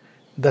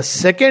 The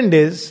second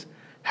is,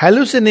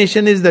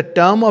 hallucination is the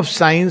term of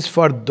science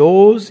for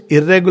those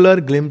irregular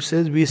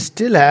glimpses we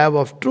still have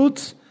of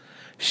truths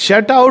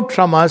shut out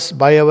from us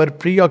by our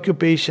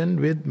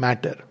preoccupation with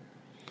matter.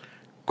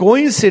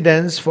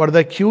 Coincidence for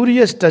the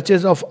curious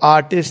touches of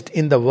artist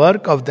in the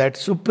work of that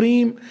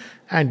supreme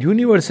and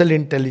universal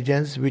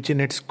intelligence which in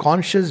its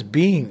conscious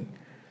being,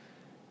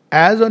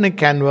 as on a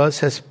canvas,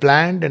 has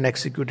planned and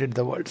executed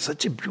the world.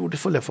 Such a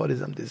beautiful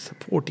aphorism. This is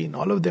 14.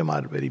 All of them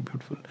are very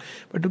beautiful.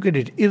 But look at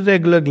it.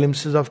 Irregular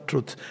glimpses of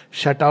truth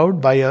shut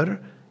out by our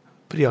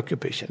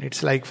preoccupation.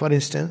 It's like, for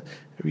instance,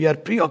 we are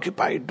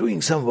preoccupied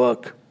doing some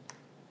work.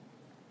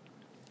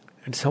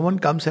 And someone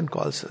comes and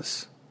calls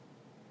us.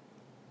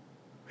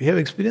 We have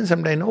experienced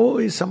sometimes,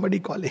 is somebody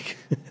calling?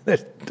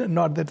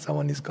 Not that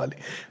someone is calling.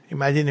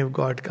 Imagine if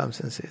God comes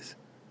and says,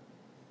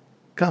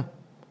 come.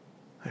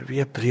 And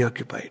we are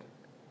preoccupied.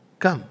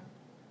 Come.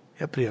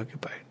 We are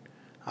preoccupied.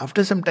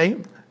 After some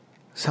time,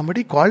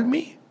 somebody called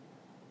me.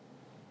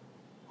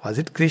 Was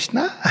it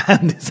Krishna?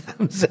 And this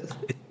I'm saying,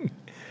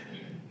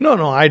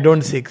 no, I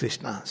don't see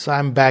Krishna. So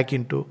I'm back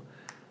into,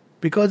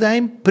 because I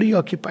am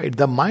preoccupied.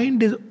 The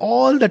mind is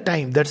all the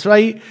time. That's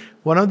why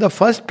one of the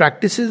first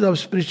practices of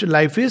spiritual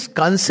life is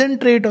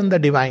concentrate on the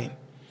divine.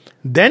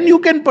 Then you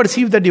can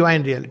perceive the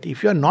divine reality.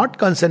 If you are not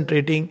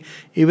concentrating,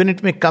 even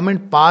it may come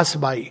and pass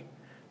by.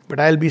 But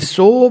I'll be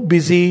so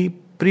busy,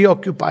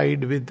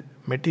 preoccupied with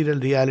material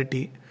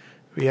reality.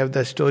 We have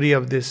the story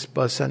of this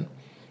person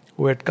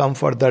who had come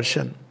for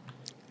darshan.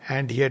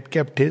 And he had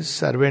kept his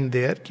servant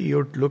there. He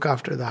would look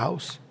after the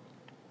house.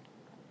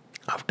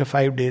 After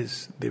 5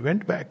 days, they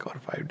went back, or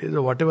 5 days,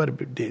 or whatever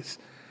days.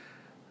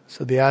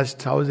 So they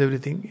asked, how's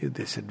everything?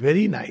 They said,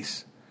 very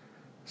nice.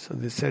 So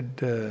they said,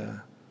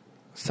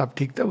 Sab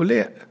theek tha?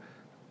 Bole,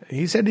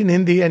 he said in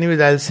Hindi, anyways,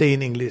 I'll say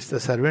in English. The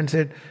servant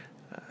said,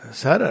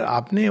 Sir,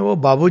 aapne wo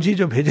Babuji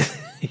jo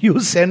bheje, you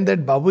sent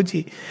that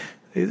Babuji.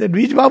 He said,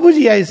 which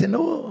Babuji? I said,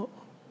 no,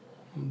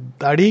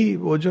 दाढ़ी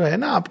वो जो है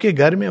ना आपके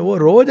घर में, वो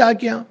रोज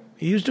आके यहाँ,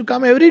 he used to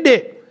come every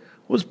day.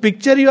 उस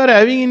picture you are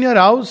having in your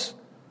house,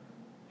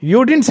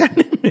 you didn't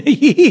send him.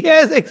 He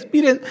has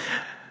experience.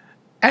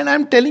 And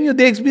I'm telling you,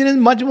 they experience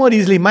much more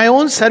easily. My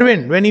own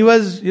servant, when he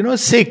was,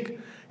 sick,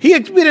 he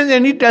experienced,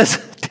 and he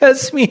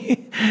tells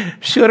me,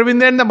 Sri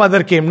Aurobindo and the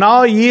mother came.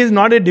 Now he is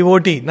not a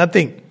devotee,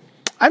 nothing.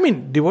 I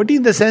mean, devotee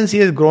in the sense he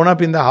has grown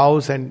up in the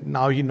house and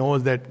now he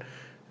knows that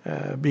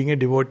being a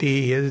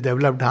devotee, he has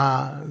developed.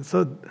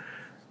 So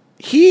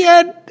he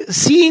had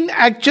seen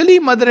actually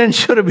Mother and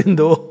Sri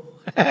Aurobindo,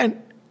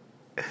 and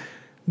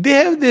they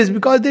have this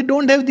because they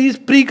don't have these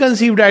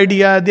preconceived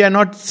ideas. They are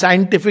not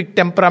scientific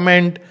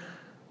temperament.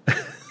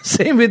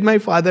 Same with my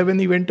father when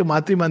he went to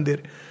Matri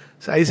Mandir.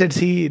 So I said,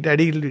 see,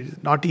 Daddy,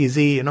 not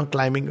easy,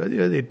 climbing. He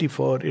was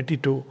 84,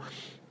 82,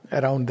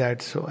 around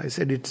that. So I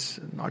said, it's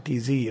not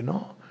easy,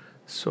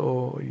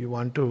 So you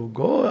want to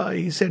go?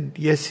 He said,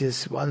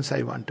 yes, once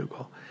I want to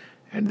go.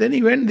 And then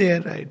he went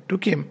there. I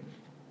took him.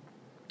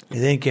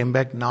 And then he came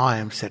back. Now I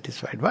am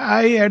satisfied.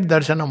 I had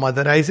darshan of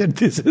mother. I said,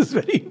 this is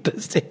very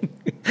interesting.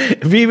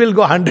 We will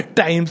go 100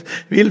 times.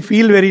 We will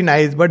feel very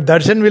nice. But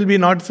darshan will be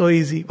not so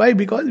easy. Why?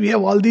 Because we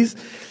have all these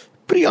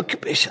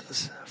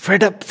preoccupations,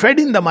 fed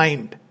in the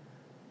mind.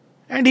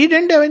 And he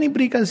didn't have any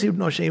preconceived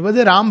notion. He was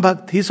a Ram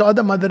Bhakt. He saw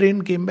the mother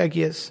and came back,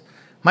 yes,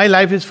 my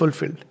life is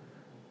fulfilled.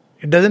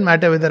 It doesn't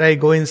matter whether I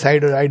go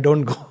inside or I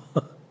don't go.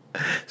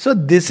 So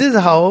this is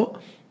how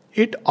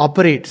it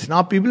operates.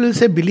 Now people will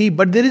say belief,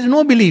 but there is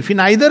no belief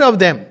in either of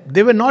them.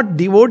 They were not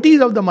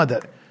devotees of the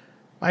mother.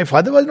 My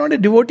father was not a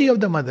devotee of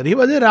the mother. He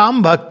was a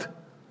Ram Bhakt.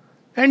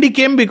 And he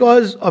came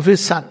because of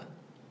his son.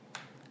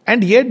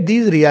 And yet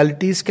these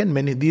realities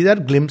these are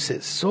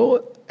glimpses.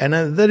 So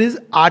another is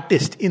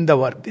artist in the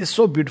work. This is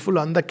so beautiful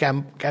on the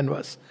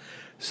canvas.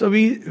 So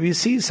we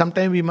see,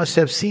 sometimes we must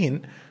have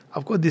seen,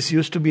 of course this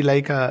used to be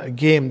like a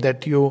game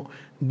that you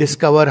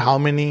discover how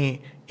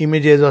many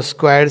images or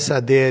squares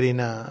are there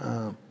in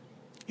a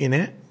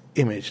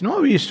image.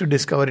 No, we used to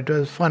discover, it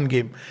was a fun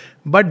game.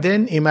 But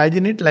then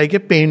imagine it like a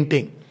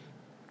painting.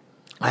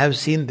 I have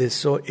seen this.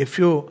 So if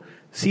you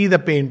see the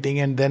painting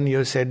and then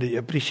you said you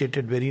appreciate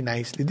it very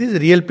nicely. This is a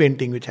real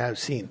painting which I have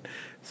seen.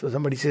 So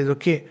somebody says,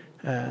 okay,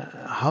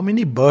 how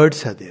many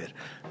birds are there?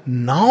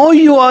 Now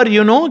you are,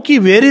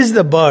 where is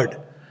the bird?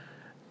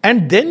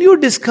 And then you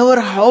discover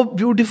how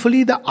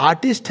beautifully the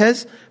artist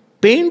has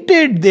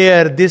painted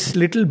there this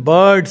little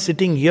bird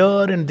sitting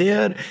here and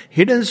there,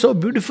 hidden so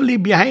beautifully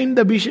behind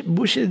the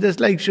bushes, just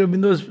like Sri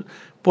Aurobindo's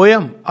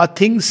poem, A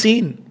Thing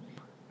Seen,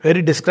 where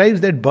he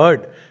describes that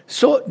bird.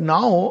 So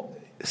now,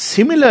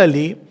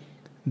 similarly,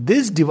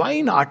 this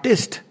divine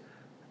artist,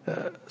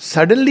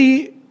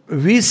 suddenly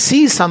we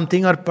see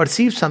something or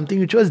perceive something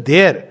which was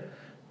there,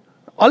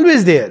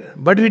 always there,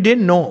 but we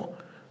didn't know.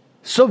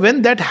 So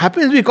when that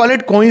happens, we call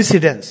it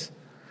coincidence.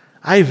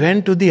 I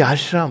went to the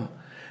ashram,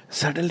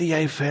 suddenly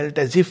I felt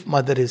as if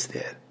mother is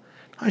there.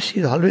 Now she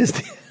is always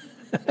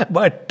there.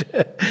 But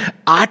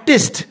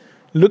artist,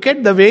 look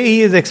at the way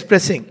he is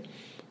expressing.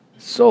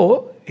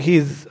 So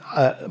his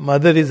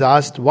mother is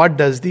asked, what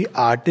does the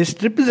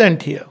artist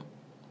represent here?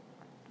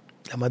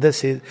 The mother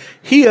says,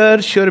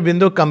 here Sri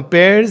Aurobindo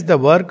compares the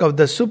work of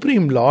the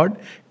Supreme Lord,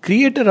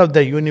 creator of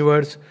the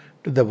universe,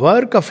 to the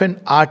work of an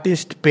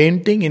artist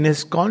painting in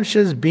his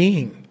conscious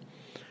being,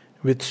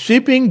 with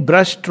sweeping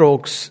brush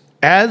strokes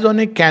as on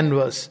a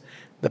canvas,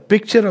 the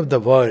picture of the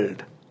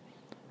world.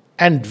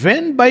 And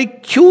when by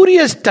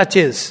curious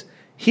touches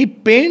he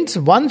paints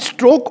one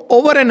stroke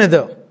over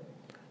another,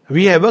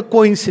 we have a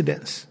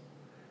coincidence.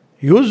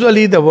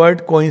 Usually the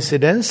word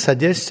coincidence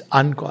suggests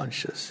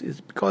unconscious.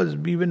 It's because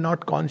we were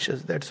not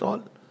conscious, that's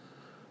all.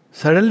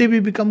 Suddenly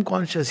we become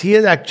conscious. He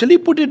has actually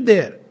put it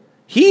there.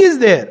 He is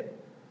there,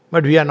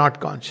 but we are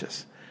not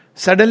conscious.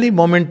 Suddenly,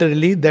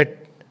 momentarily,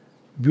 that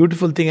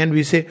beautiful thing, and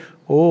we say,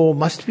 oh,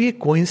 must be a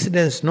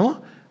coincidence,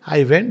 no?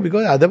 I went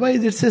because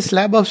otherwise it's a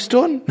slab of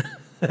stone.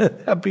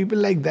 There are people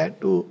like that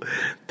who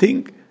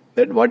think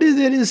that what is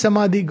there in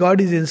Samadhi,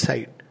 God is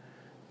inside.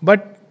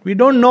 But we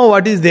don't know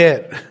what is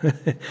there.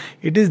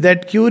 It is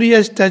that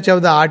curious touch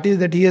of the artist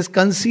that he has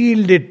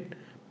concealed it,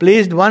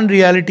 placed one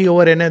reality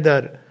over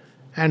another,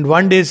 and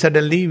one day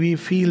suddenly we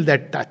feel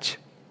that touch.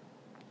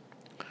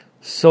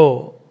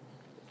 So,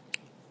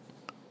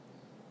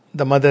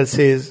 the mother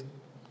says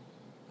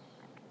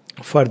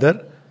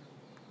further,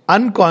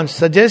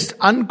 suggests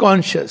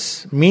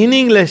unconscious,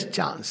 meaningless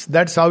chance.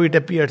 That's how it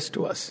appears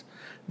to us,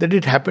 that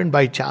it happened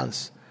by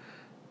chance.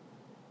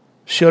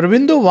 Sri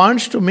Aurobindo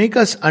wants to make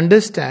us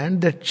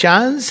understand that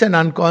chance and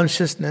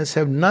unconsciousness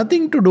have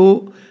nothing to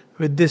do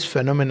with this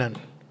phenomenon.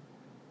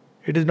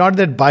 It is not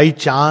that by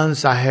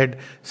chance I had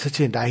such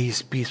a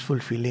nice, peaceful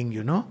feeling,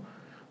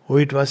 Oh,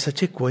 it was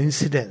such a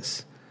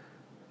coincidence.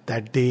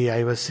 That day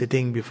I was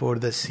sitting before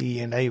the sea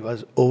and I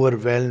was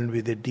overwhelmed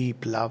with a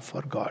deep love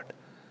for God.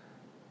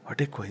 What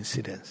a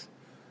coincidence.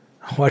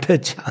 What a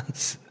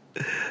chance.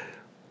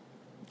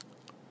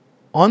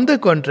 On the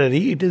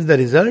contrary, it is the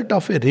result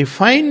of a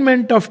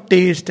refinement of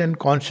taste and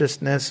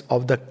consciousness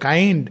of the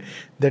kind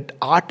that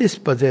artists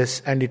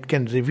possess, and it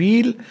can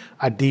reveal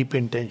a deep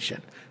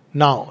intention.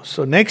 Now,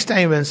 so next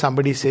time when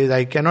somebody says,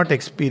 I cannot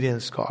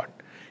experience God,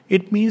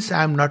 it means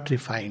I am not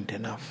refined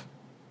enough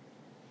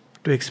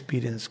to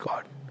experience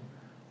God.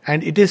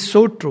 And it is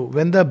so true.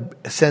 When the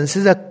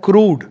senses are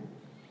crude,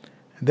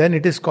 then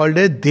it is called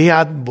a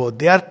deyatbodh.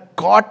 They are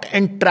caught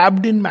and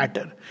trapped in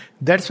matter.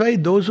 That's why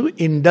those who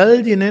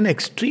indulge in an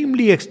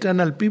extremely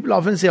external, people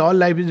often say all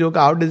life is yoga,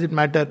 how does it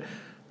matter?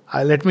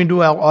 Let me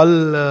do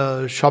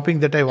all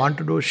shopping that I want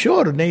to do.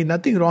 Sure,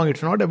 nothing wrong.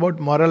 It's not about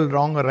moral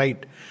wrong or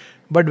right.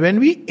 But when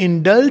we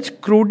indulge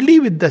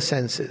crudely with the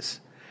senses,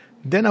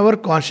 then our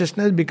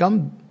consciousness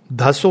becomes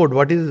dhasod.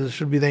 What is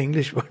should be the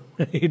English word?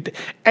 It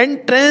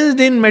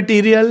entrenched in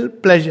material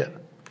pleasure,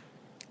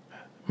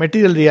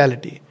 material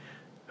reality.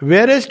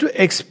 Whereas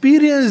to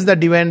experience the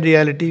divine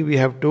reality, we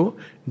have to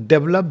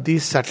develop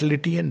this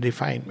subtlety and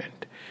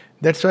refinement.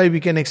 That's why we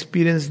can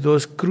experience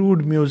those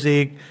crude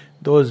music,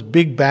 those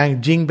big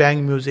bang, jing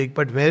bang music,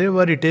 but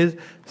wherever it is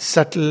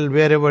subtle,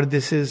 wherever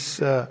this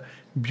is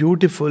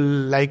beautiful,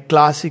 like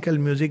classical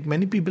music,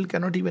 many people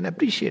cannot even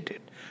appreciate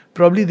it.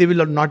 Probably they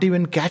will not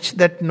even catch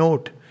that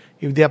note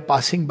if they are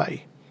passing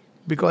by,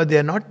 because they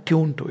are not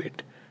tuned to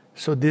it.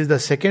 So this is the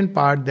second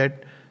part,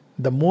 that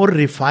the more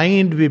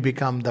refined we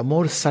become, the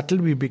more subtle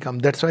we become.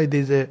 That's why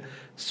there is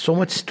so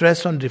much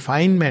stress on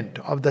refinement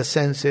of the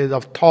senses,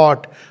 of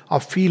thought,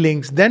 of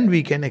feelings. Then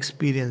we can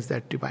experience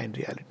that divine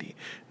reality,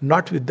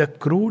 not with the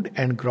crude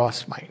and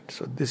gross mind.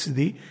 So this is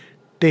the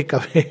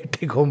takeaway,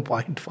 take-home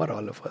point for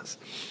all of us.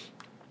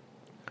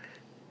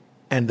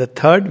 And the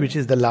third, which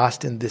is the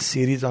last in this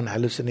series on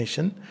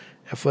hallucination,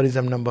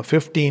 aphorism number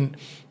 15,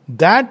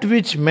 that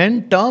which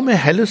men term a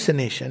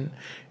hallucination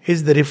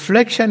is the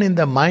reflection in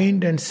the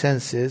mind and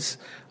senses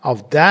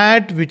of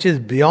that which is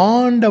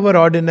beyond our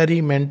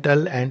ordinary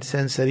mental and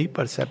sensory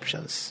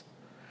perceptions.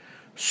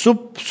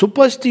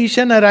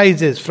 Superstition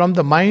arises from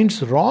the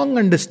mind's wrong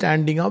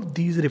understanding of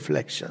these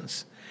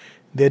reflections.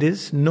 There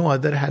is no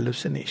other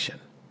hallucination.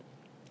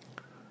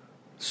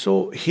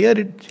 So here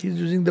he's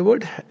using the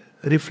word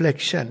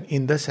reflection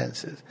in the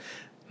senses.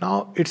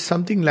 Now it's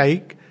something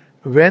like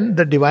when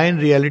the divine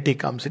reality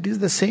comes, it is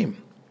the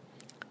same.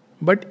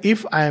 But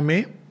if I am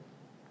a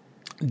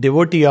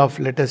devotee of,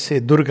 let us say,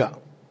 Durga,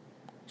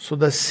 so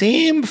the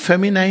same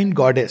feminine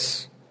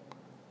goddess,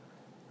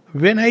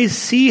 when I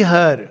see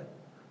her,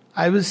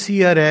 I will see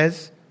her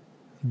as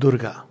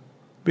Durga.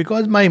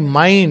 Because my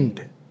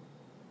mind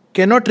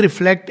cannot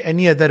reflect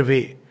any other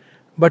way.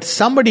 But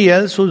somebody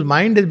else whose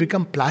mind has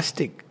become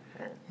plastic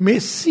may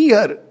see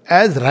her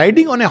as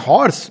riding on a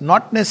horse,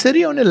 not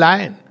necessarily on a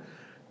lion.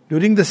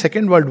 During the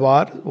Second World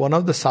War, one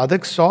of the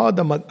sadhaks saw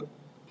the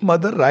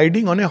mother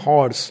riding on a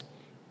horse,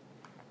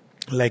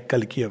 like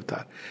Kalki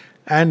Avatar.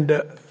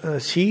 And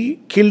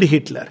she killed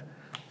Hitler.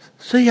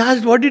 So he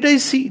asked, what did I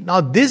see? Now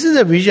this is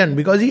a vision,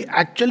 because he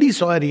actually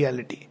saw a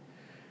reality.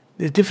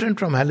 It's different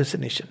from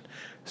hallucination.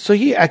 So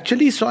he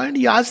actually saw, and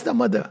he asked the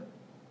mother,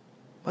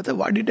 Mother,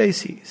 what did I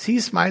see? She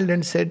smiled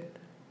and said,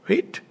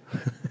 wait,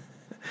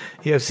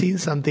 you have seen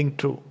something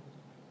true.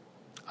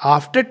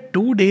 After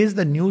 2 days,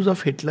 the news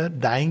of Hitler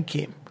dying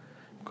came.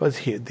 Because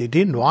they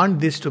didn't want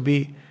this to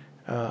be,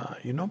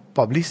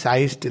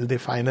 publicized till they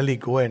finally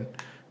go and...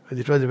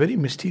 It was a very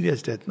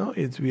mysterious death, no?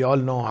 We all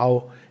know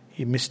how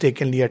he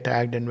mistakenly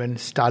attacked, and when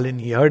Stalin,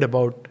 he heard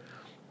about...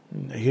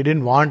 He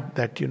didn't want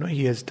that,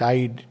 he has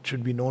died, it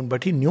should be known,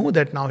 but he knew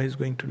that now he's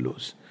going to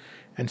lose.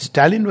 And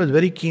Stalin was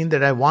very keen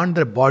that I want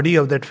the body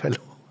of that fellow.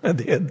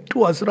 They had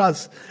two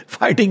asuras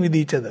fighting with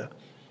each other.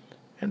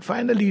 And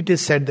finally it is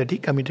said that he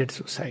committed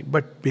suicide.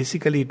 But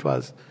basically it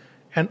was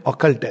an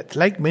occult death.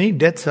 Like many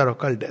deaths are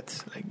occult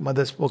deaths. Like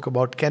Mother spoke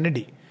about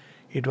Kennedy.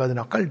 It was an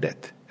occult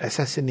death.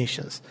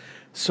 Assassinations.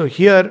 So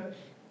here,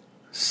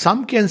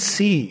 some can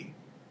see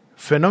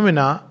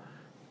phenomena,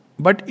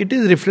 but it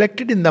is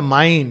reflected in the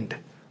mind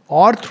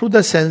or through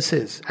the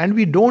senses, and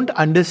we don't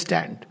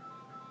understand.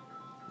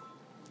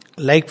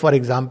 Like, for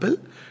example,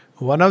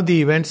 one of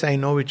the events I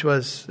know which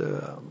was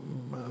a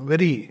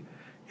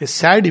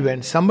sad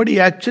event, somebody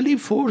actually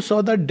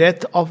foresaw the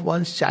death of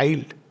one's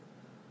child.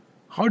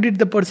 How did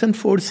the person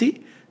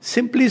foresee?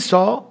 Simply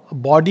saw a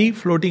body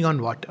floating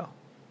on water.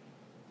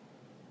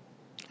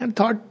 And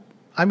thought,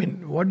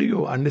 what do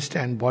you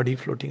understand, body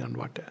floating on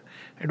water?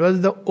 It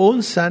was the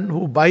own son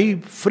who by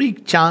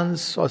freak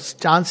chance, or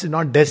chance is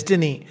not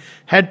destiny,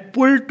 had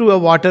pulled to a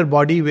water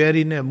body where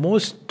in a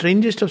most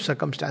strangest of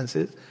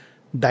circumstances,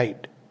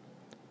 died.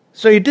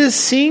 So it is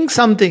seeing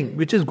something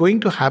which is going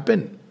to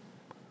happen.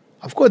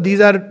 Of course, these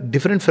are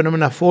different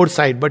phenomena,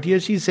 foresight, but here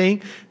she is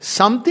saying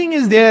something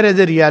is there as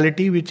a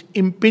reality which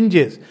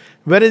impinges.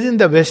 Whereas in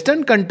the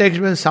Western context,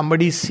 when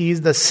somebody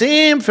sees the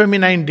same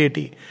feminine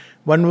deity,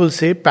 one will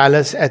say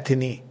Pallas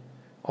Athene,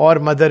 or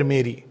Mother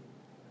Mary,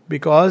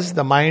 because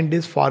the mind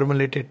is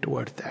formulated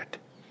towards that.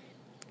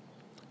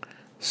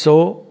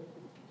 So,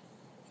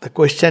 the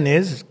question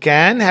is,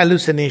 can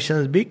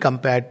hallucinations be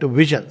compared to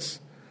visions?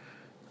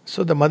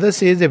 So the mother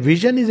says a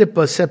vision is a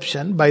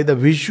perception by the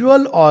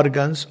visual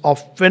organs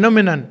of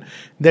phenomenon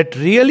that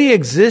really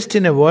exist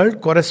in a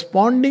world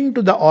corresponding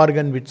to the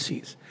organ which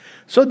sees.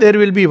 So there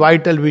will be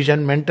vital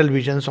vision, mental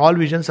visions. All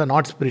visions are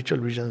not spiritual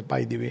visions,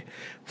 by the way.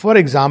 For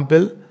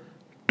example,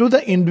 to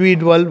the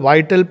individual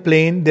vital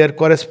plane there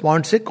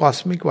corresponds a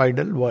cosmic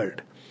vital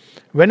world.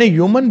 When a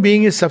human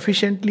being is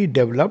sufficiently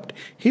developed,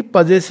 he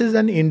possesses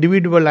an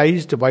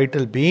individualized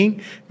vital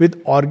being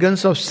with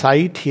organs of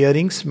sight,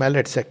 hearing, smell,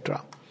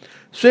 etc.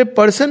 So a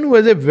person who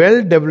has a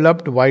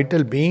well-developed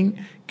vital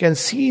being can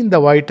see in the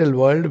vital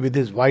world with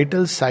his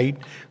vital sight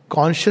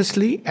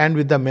consciously and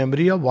with the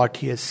memory of what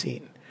he has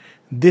seen.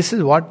 This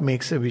is what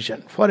makes a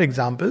vision. For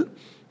example,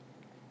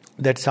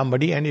 that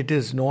somebody, and it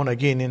is known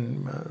again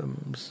in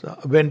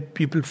when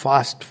people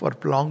fast for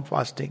prolonged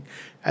fasting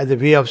as a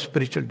way of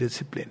spiritual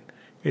discipline.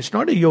 It's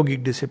not a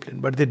yogic discipline,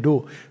 but they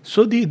do.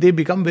 So they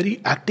become very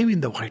active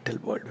in the vital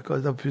world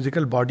because the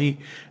physical body,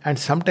 and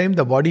sometimes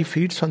the body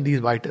feeds on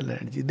these vital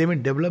energies. They may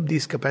develop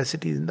these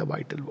capacities in the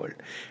vital world.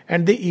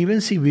 And they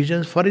even see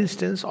visions, for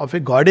instance, of a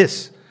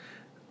goddess.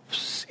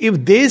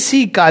 If they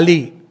see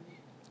Kali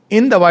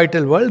in the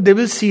vital world, they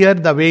will see her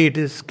the way it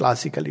is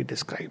classically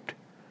described.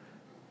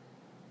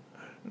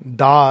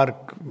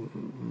 Dark,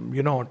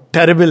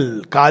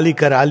 terrible, Kali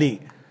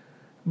Karali.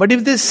 But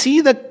if they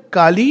see the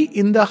Kali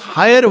in the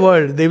higher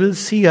world, they will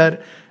see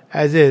her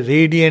as a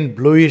radiant,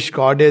 bluish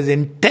goddess,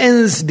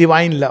 intense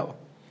divine love.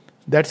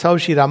 That's how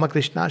Sri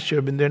Ramakrishna, Sri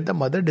Aurobindo and the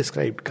mother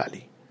described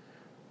Kali.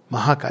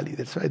 Mahakali,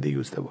 that's why they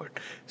use the word.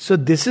 So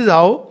this is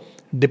how,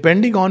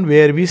 depending on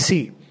where we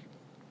see.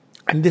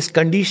 And this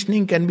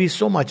conditioning can be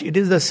so much. It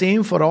is the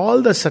same for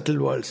all the subtle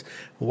worlds.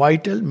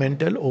 Vital,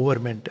 mental,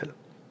 over-mental,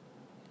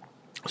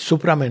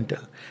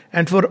 supramental.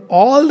 And for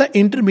all the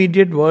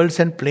intermediate worlds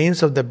and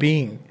planes of the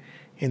being.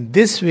 In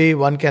this way,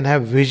 one can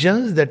have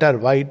visions that are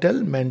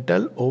vital,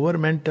 mental,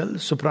 over-mental,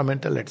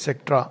 supramental,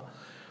 etc.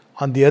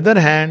 On the other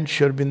hand,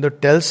 Sri Aurobindo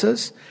tells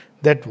us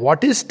that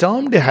what is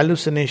termed a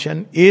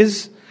hallucination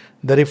is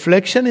the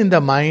reflection in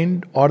the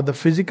mind or the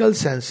physical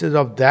senses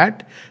of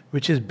that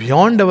which is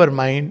beyond our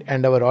mind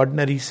and our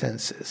ordinary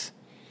senses.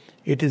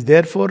 It is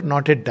therefore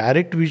not a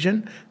direct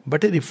vision,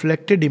 but a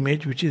reflected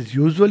image which is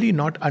usually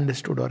not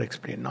understood or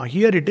explained. Now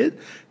here it is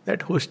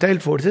that hostile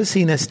force has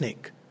seen a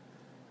snake.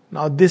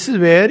 Now this is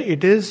where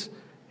it is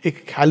a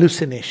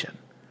hallucination.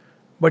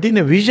 But in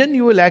a vision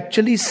you will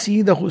actually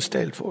see the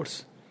hostile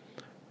force.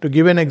 To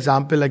give an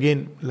example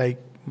again,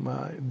 like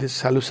this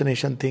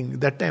hallucination thing,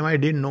 that time I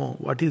didn't know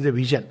what is a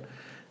vision.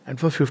 And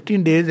for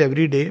 15 days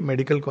every day,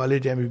 medical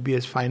college,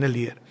 MBBS final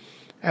year,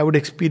 I would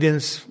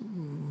experience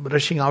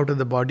rushing out of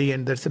the body,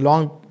 and that's a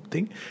long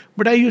thing.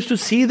 But I used to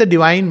see the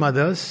Divine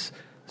Mothers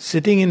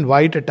sitting in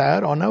white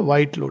attire on a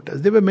white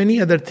lotus. There were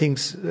many other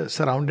things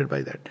surrounded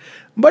by that.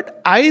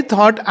 But I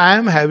thought I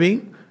am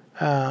having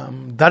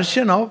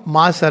darshan of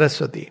Ma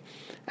Saraswati.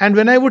 And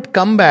when I would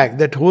come back,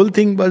 that whole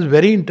thing was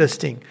very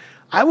interesting.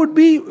 I would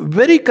be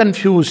very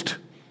confused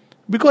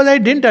because I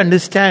didn't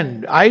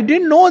understand. I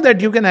didn't know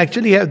that you can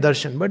actually have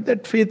darshan, but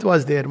that faith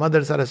was there.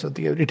 Mother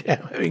Saraswati every day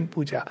I'm having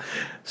puja.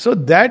 So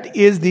that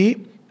is the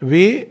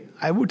way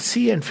I would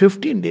see in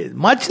 15 days.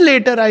 Much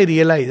later I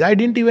realized, I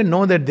didn't even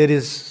know that there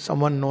is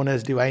someone known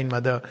as Divine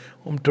Mother,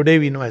 whom today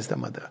we know as the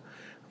Mother.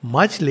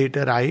 Much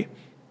later I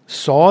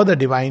saw the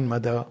Divine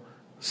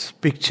Mother's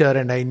picture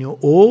and I knew,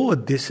 oh,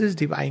 this is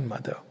Divine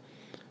Mother.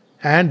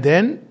 And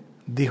then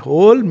the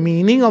whole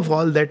meaning of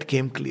all that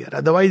came clear.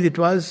 Otherwise it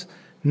was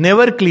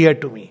never clear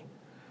to me.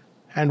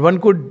 And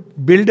one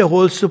could build a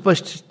whole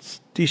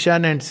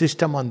superstition and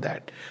system on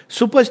that.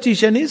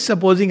 Superstition is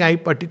supposing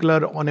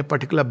on a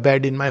particular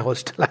bed in my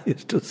hostel I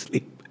used to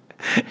sleep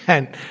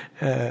and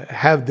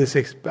have this.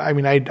 I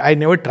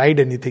never tried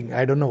anything.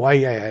 I don't know why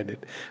I had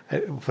it.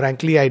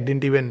 Frankly, I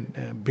didn't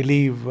even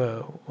believe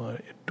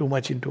too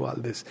much into all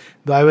this.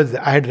 Though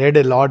I had read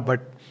a lot,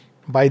 but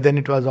by then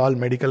it was all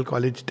medical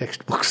college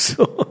textbooks.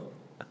 So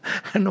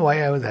I don't know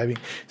why I was having.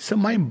 So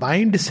my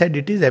mind said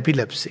it is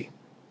epilepsy.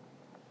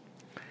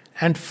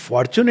 And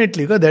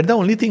fortunately, because that's the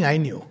only thing I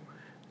knew.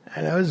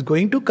 And I was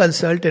going to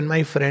consult and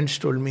my friends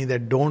told me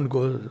that don't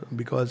go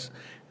because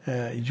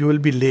you will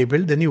be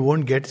labeled, then you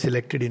won't get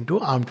selected into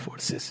armed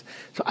forces.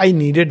 So I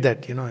needed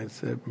that,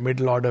 it's a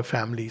middle order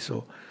family.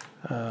 So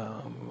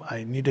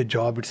I need a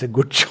job, it's a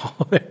good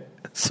job.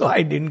 So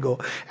I didn't go.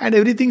 And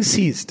everything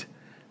ceased.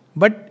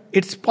 But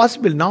it's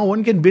possible. Now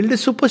one can build a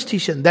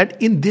superstition that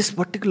in this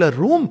particular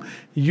room,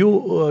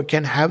 you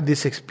can have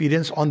this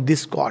experience on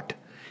this cot.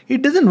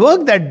 It doesn't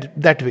work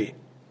that way.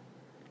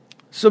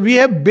 So we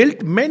have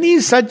built many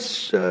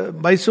such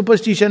by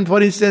superstition.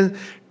 For instance,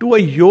 to a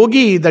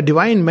yogi, the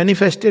divine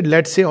manifested,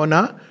 let's say, on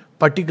a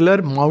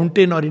particular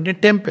mountain or in a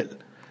temple.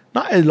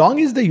 Now, as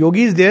long as the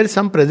yogi is there,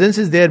 some presence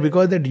is there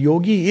because that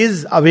yogi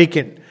is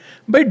awakened.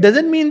 But it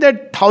doesn't mean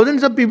that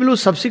thousands of people who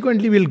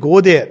subsequently will go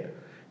there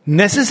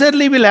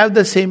necessarily will have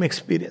the same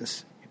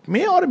experience. It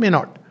may or may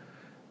not.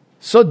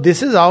 So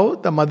this is how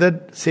the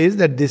mother says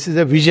that this is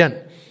a vision.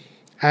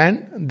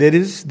 And there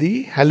is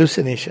the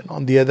hallucination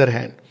on the other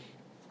hand.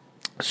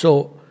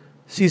 So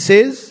she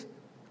says,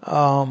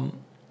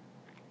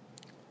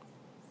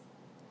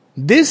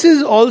 this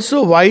is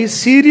also why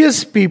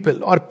serious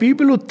people or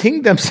people who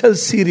think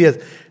themselves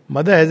serious.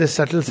 Mother has a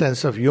subtle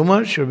sense of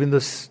humor. Sri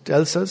Aurobindo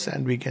tells us,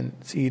 and we can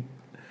see it.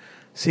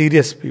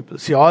 Serious people.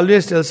 She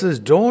always tells us,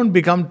 don't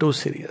become too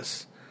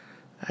serious.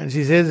 And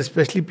she says,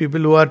 especially people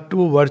who are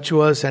too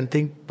virtuous and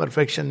think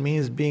perfection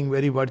means being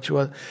very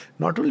virtuous.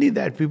 Not only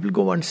that, people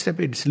go one step,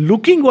 it's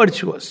looking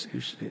virtuous.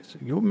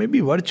 You may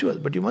be virtuous,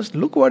 but you must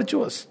look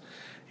virtuous.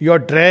 Your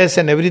dress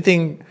and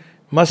everything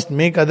must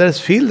make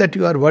others feel that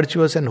you are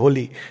virtuous and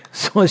holy.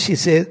 So she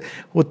says,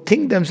 who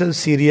think themselves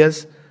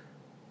serious,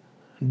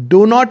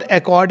 do not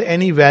accord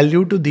any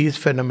value to these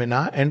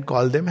phenomena and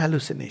call them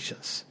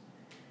hallucinations.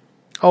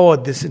 Oh,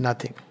 this is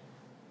nothing.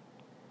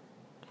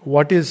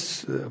 What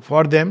is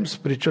for them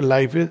spiritual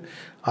life is,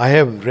 I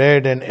have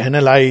read and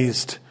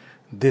analyzed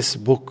this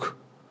book.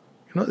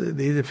 There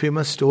is a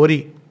famous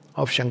story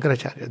of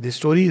Shankaracharya. This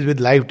story is with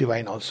Life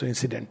Divine also,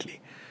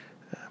 incidentally.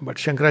 But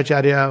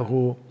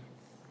Shankaracharya,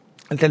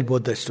 I'll tell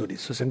both the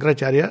stories. So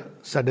Shankaracharya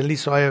suddenly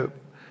saw a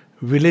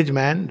village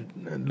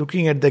man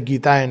looking at the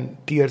Gita and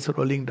tears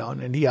rolling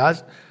down, and he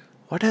asked,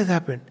 what has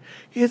happened?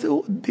 He said,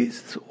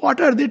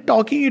 what are they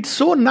talking? It's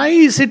so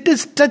nice. It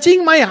is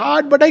touching my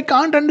heart, but I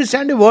can't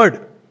understand a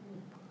word.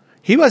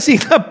 He was seeing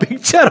a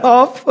picture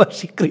of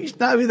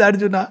Krishna with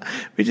Arjuna,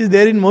 which is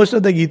there in most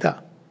of the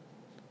Gita.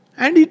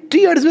 And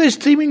tears were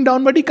streaming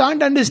down, but he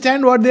can't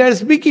understand what they are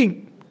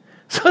speaking.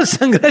 So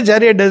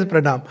Shankaracharya does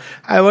pranam.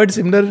 I have heard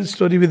similar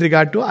story with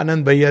regard to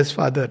Anand Bhaiya's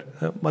father,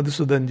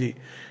 Madhusudanji.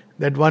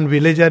 That one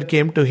villager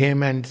came to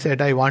him and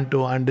said, I want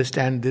to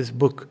understand this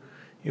book.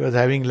 He was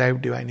having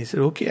Life Divine. He said,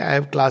 okay, I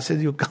have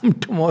classes, you come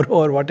tomorrow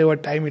or whatever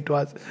time it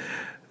was.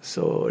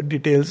 So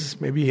details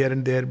maybe here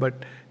and there.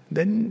 But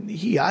then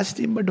he asked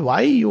him, but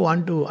why you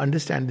want to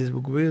understand this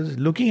book? Because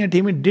looking at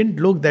him, it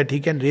didn't look that he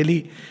can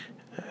really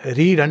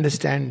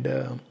understand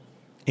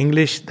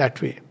English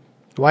that way.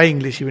 Why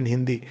English, even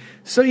Hindi?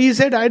 So he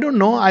said, I don't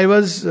know, I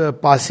was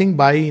passing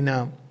by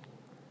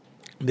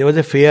there was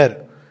a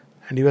fair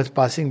and he was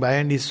passing by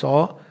and he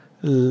saw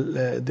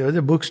there was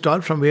a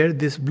bookstall from where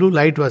this blue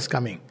light was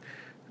coming.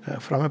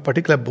 From a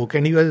particular book,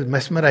 and he was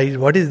mesmerized.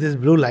 What is this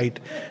blue light?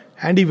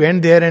 And he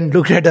went there and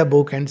looked at a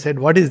book and said,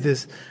 what is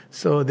this?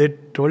 So they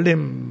told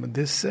him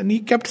this, and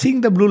he kept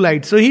seeing the blue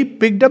light. So he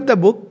picked up the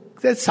book,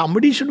 said,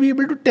 somebody should be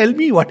able to tell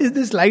me what is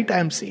this light I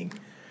am seeing.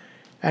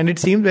 And it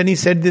seemed when he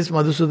said this,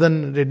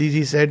 Madhusudan Reddy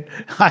ji said,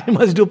 I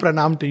must do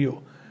pranam to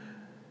you.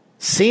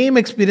 Same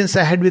experience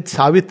I had with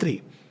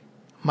Savitri.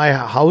 My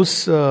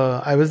house,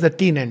 I was the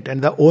tenant,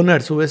 and the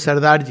owners who were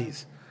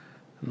Sardarjis,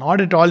 not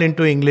at all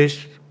into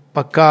English,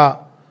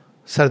 Pakka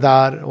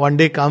Sardar, one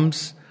day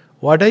comes,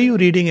 what are you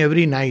reading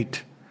every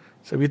night?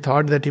 So we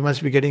thought that he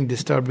must be getting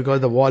disturbed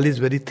because the wall is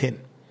very thin.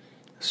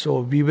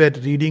 So we were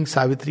reading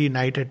Savitri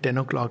night at 10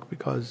 o'clock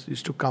because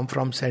used to come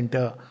from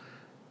center.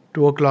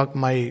 2 o'clock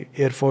my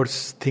Air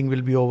Force thing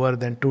will be over,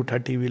 then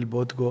 2:30 we'll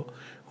both go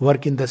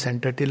work in the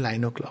center till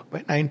 9 o'clock.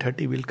 By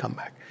 9:30 we'll come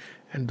back.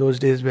 And those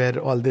days were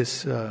all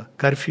this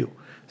curfew.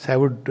 So I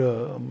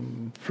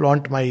would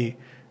flaunt my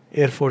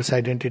Air Force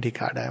identity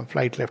card. I am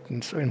flight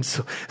lieutenant so and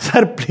so.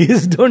 Sir,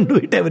 please don't do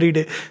it every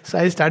day. So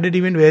I started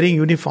even wearing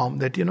uniform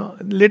that,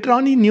 later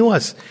on he knew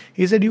us.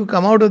 He said, you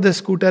come out of the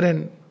scooter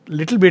and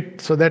little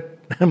bit so that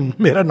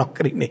mera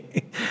naukari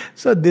nahi.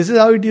 So this is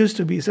how it used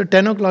to be. So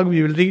 10 o'clock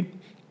we will read.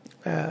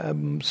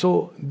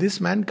 So this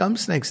man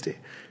comes next day,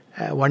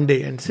 one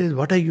day and says,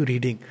 what are you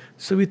reading?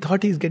 So we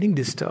thought he's getting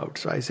disturbed.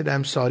 So I said,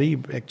 I'm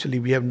sorry. Actually,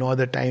 we have no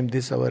other time.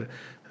 This our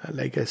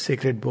like a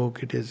sacred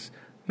book. It is.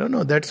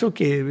 No, that's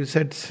okay. We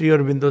said Sri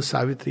Aurobindo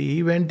Savitri.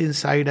 He went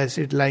inside. I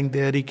said, lying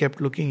there. He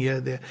kept looking here,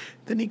 there.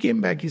 Then he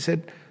came back. He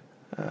said,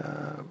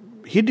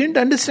 he didn't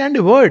understand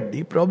a word.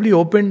 He probably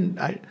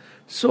opened.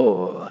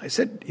 So I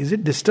said, is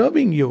it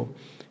disturbing you?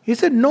 He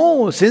said,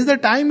 no, since the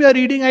time you are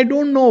reading, I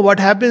don't know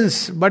what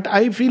happens, but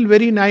I feel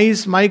very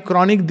nice. My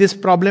chronic, this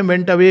problem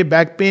went away,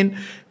 back pain.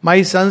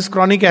 My son's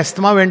chronic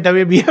asthma went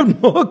away. We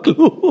have no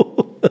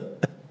clue.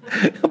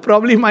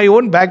 Probably my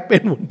own back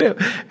pain wouldn't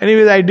have.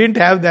 Anyways, I didn't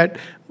have that.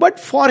 But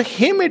for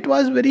him, it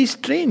was very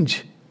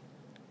strange.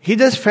 He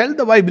just felt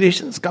the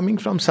vibrations coming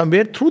from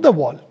somewhere through the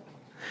wall.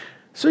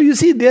 So you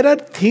see, there are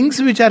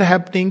things which are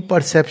happening,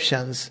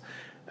 perceptions.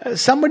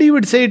 Somebody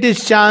would say it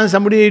is chance,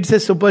 somebody it's a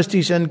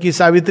superstition, ki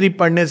Savitri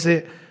padne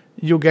se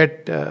you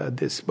get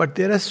this. But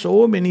there are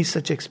so many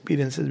such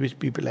experiences which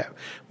people have.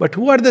 But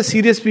who are the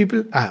serious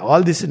people?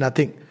 All this is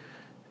nothing.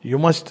 You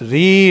must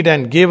read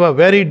and give a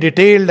very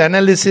detailed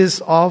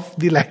analysis of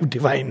the life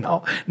divine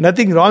now.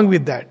 Nothing wrong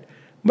with that.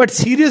 But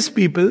serious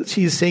people,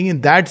 she is saying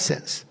in that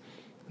sense,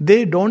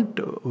 they don't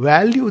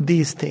value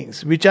these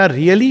things, which are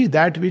really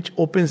that which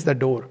opens the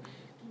door.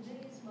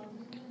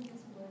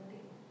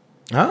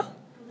 Huh?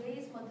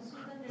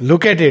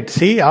 Look at it.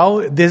 See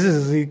how this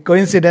is the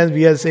coincidence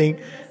we are saying.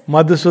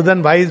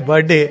 Madhusudan Bhai's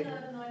birthday,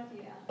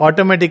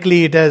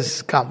 automatically it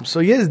has come. So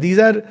yes, these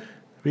are,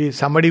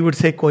 somebody would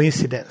say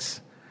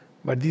coincidence.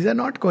 But these are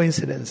not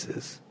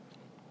coincidences.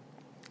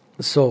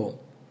 So,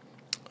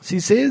 she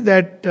says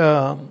that,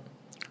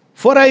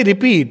 for I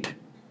repeat,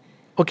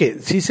 okay,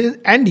 she says,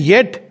 and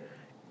yet,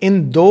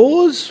 in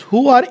those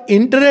who are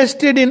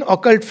interested in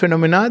occult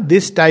phenomena,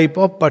 this type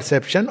of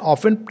perception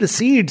often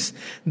precedes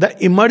the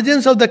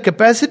emergence of the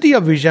capacity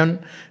of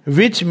vision,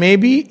 which may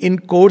be in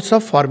course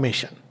of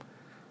formation.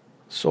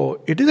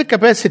 So, it is a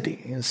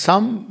capacity.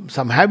 Some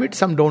have it,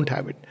 some don't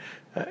have it.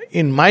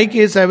 In my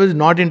case, I was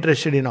not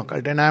interested in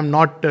occult, and I am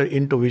not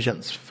into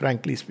visions,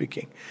 frankly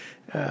speaking.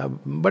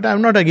 But I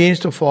am not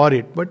against or for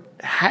it. But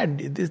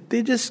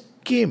they just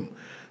came.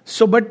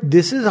 So, but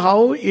this is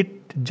how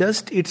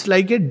it's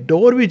like a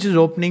door which is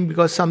opening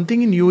because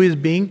something in you is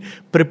being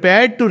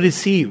prepared to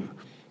receive.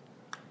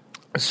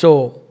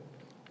 So,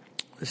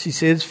 she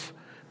says,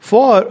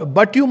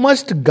 but you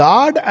must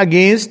guard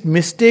against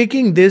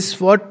mistaking this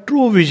for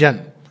true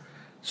vision.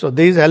 So,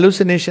 there is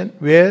hallucination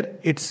where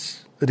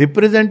it's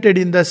represented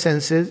in the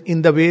senses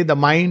in the way the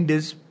mind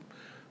is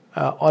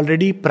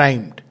already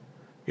primed.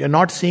 We are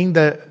not seeing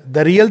the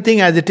real thing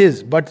as it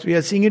is, but we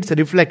are seeing its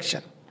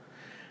reflection.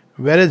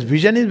 Whereas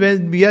vision is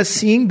when we are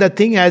seeing the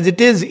thing as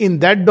it is in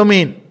that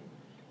domain.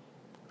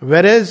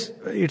 Whereas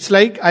it's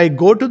like I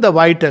go to the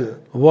vital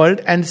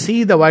world and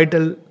see the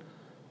vital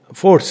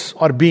force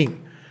or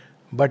being.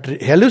 But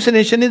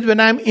hallucination is when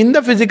I am in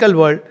the physical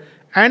world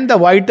and the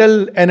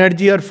vital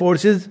energy or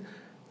force is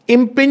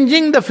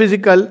impinging the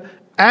physical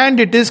and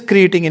it is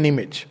creating an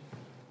image.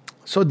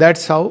 So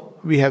that's how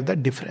we have the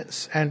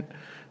difference. And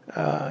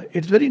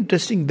it's very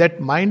interesting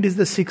that mind is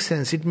the sixth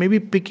sense. It may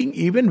be picking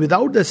even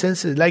without the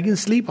senses. Like in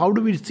sleep, how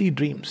do we see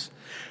dreams?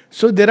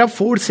 So there are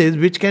forces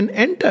which can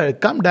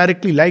come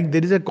directly. Like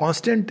there is a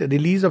constant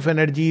release of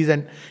energies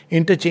and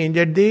interchange,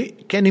 and they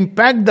can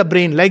impact the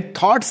brain like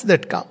thoughts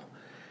that come.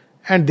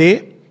 And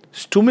they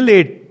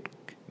stimulate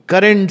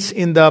currents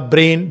in the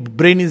brain.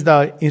 Brain is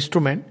the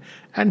instrument.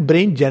 And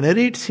brain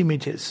generates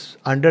images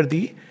under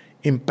the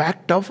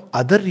impact of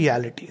other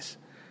realities.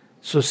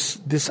 So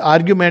this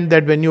argument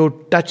that when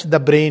you touch the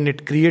brain,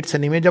 it creates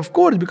an image, of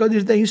course, because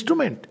it's the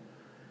instrument.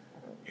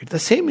 It's the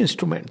same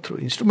instrument. Through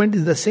instrument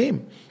is the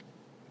same.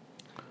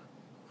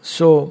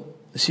 So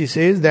she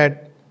says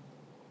that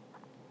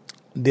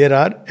there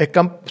are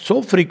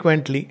so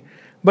frequently,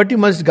 but you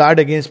must guard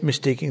against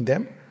mistaking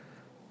them.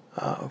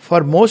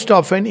 For most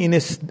often,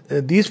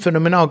 these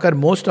phenomena occur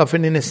most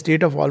often in a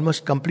state of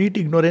almost complete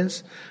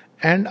ignorance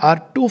and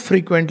are too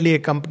frequently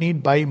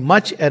accompanied by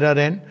much error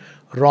and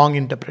wrong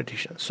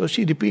interpretation. So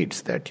she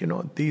repeats that,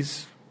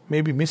 these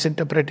may be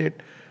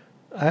misinterpreted.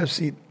 I have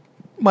seen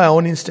my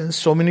own instance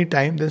so many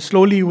times. Then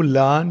slowly you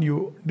learn,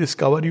 you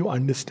discover, you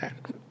understand.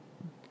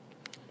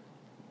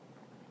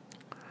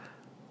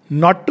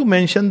 Not to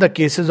mention the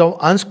cases of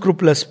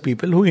unscrupulous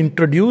people who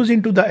introduce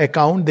into the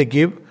account they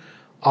give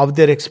of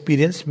their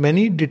experience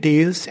many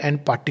details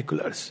and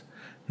particulars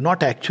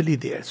not actually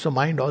there. So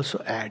mind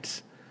also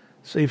adds.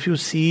 So if you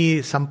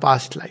see some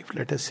past life,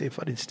 let us say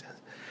for instance,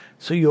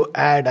 so you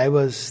add I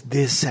was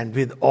this and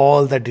with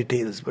all the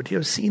details, but you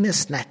have seen a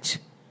snatch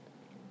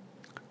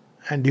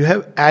and you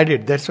have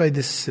added. That's why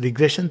this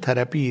regression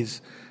therapy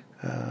is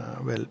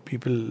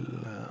people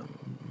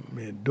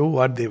do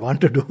what they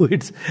want to do,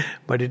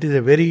 but it is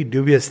a very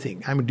dubious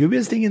thing. I mean,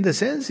 dubious thing in the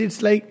sense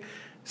it's like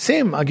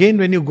same again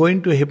when you go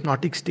into a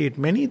hypnotic state,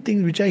 many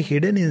things which are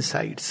hidden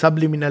inside,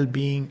 subliminal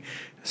being,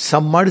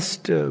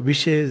 submerged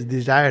wishes,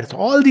 desires,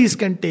 all these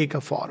can take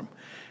a form.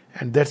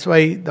 And that's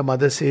why the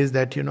mother says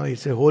that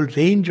it's a whole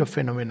range of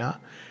phenomena,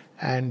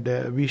 and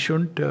we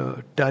shouldn't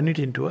turn it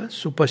into a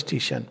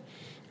superstition.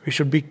 We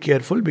should be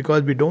careful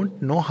because we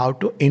don't know how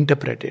to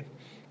interpret it.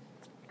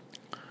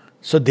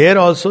 So there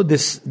also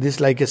this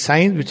like a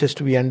science which has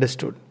to be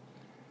understood.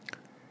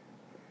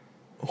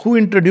 Who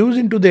introduce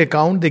into the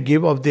account they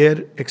give of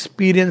their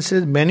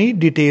experiences many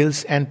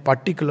details and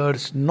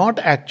particulars not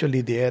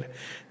actually there,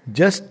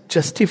 thus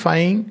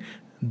justifying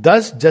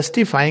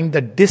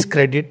the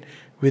discredit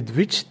with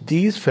which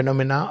these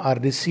phenomena are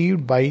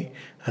received by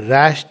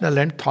rational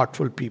and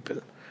thoughtful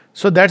people.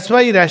 So that's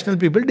why rational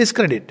people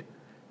discredit.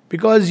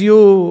 Because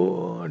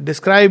you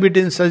describe it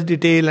in such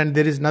detail and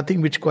there is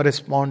nothing which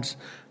corresponds.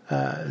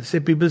 Say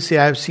people say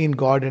I have seen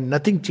God and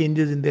nothing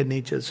changes in their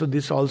nature. So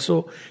this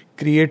also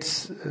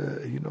creates,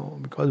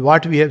 because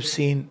what we have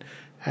seen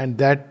and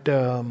that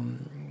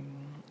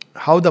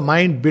how the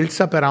mind builds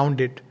up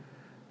around it.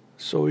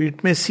 So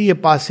it may see a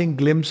passing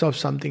glimpse of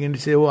something and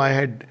say, oh, I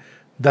had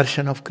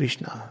darshan of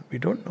Krishna. We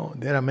don't know.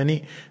 There are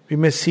many. We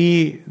may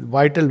see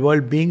vital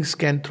world beings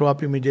can throw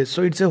up images.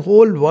 So it's a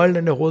whole world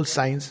and a whole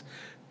science.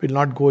 We'll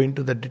not go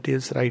into the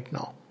details right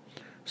now.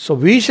 So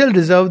we shall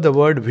reserve the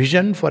word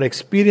vision for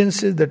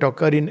experiences that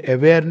occur in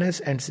awareness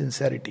and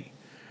sincerity.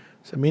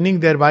 So meaning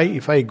thereby,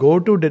 if I go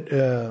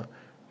to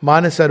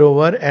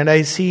Manasarovar and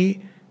I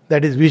see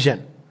that is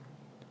vision.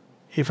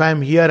 If I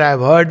am here, I have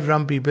heard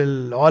from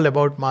people all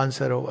about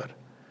Manasarovar.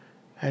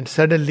 And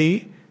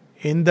suddenly,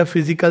 in the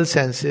physical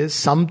senses,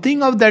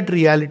 something of that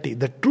reality,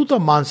 the truth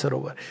of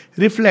Mansarovar,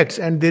 reflects,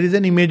 and there is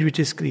an image which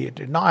is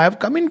created. Now I have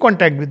come in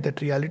contact with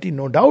that reality,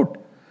 no doubt.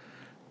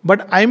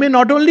 But I may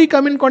not only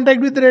come in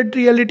contact with that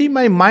reality,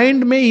 my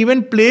mind may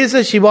even place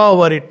a Shiva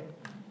over it.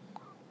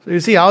 So you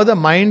see how the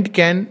mind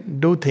can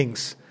do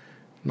things.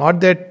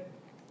 Not that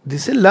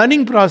this is a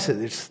learning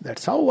process.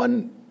 That's how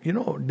one,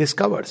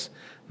 discovers.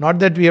 Not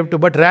that we have to,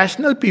 but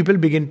rational people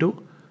begin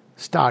to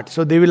start.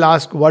 So they will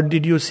ask, what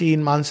did you see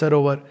in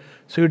Mansarovar?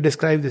 So you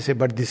describe, they say,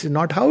 but this is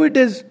not how it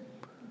is.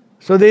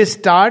 So they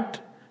start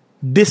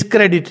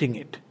discrediting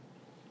it.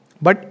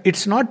 But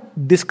it's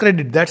not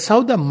discredit. That's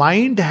how the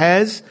mind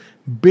has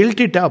built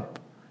it up.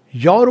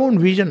 Your own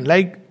vision,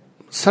 like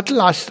subtle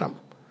ashram.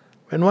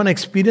 When one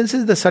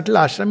experiences the subtle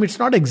ashram, it's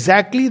not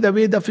exactly the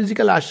way the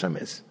physical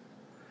ashram is.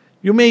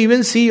 You may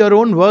even see your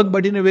own work,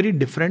 but in a very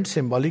different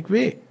symbolic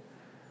way.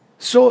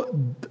 So,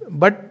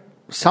 but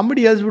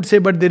somebody else would say,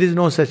 but there is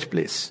no such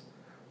place.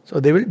 So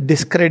they will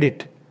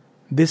discredit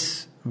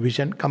this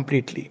vision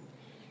completely.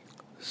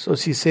 So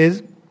she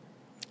says,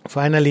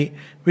 finally,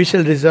 we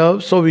shall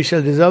reserve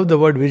the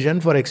word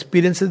vision for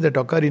experiences that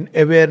occur in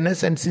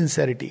awareness and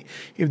sincerity.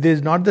 If there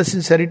is not the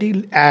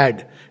sincerity,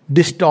 add,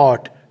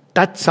 distort,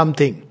 touch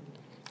something.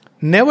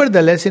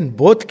 Nevertheless, in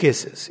both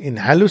cases, in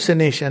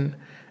hallucination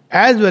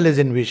as well as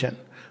in vision,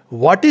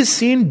 what is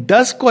seen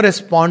does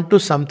correspond to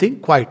something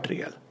quite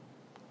real,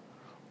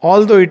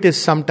 although it is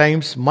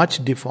sometimes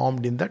much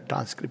deformed in the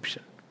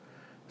transcription.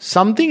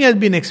 Something has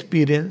been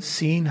experienced,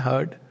 seen,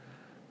 heard.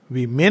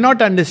 We may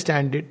not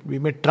understand it, we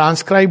may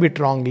transcribe it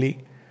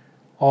wrongly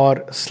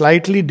or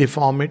slightly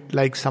deform it,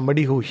 like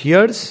somebody who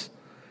hears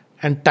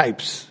and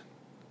types.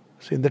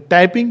 So in the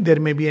typing there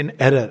may be an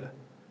error.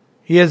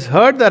 He has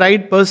heard the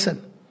right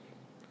person,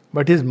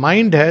 but his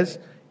mind has,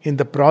 in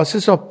the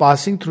process of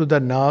passing through the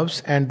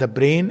nerves and the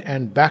brain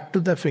and back to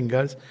the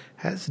fingers,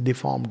 has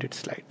deformed it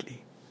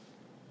slightly.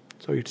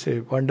 So it's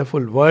a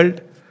wonderful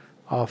world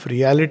of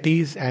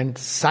realities and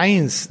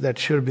science that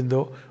Sri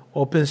Aurobindo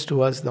opens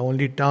to us. The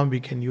only term we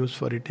can use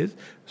for it is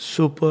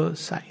super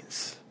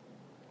science.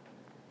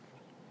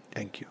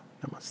 Thank you.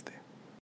 Namaste.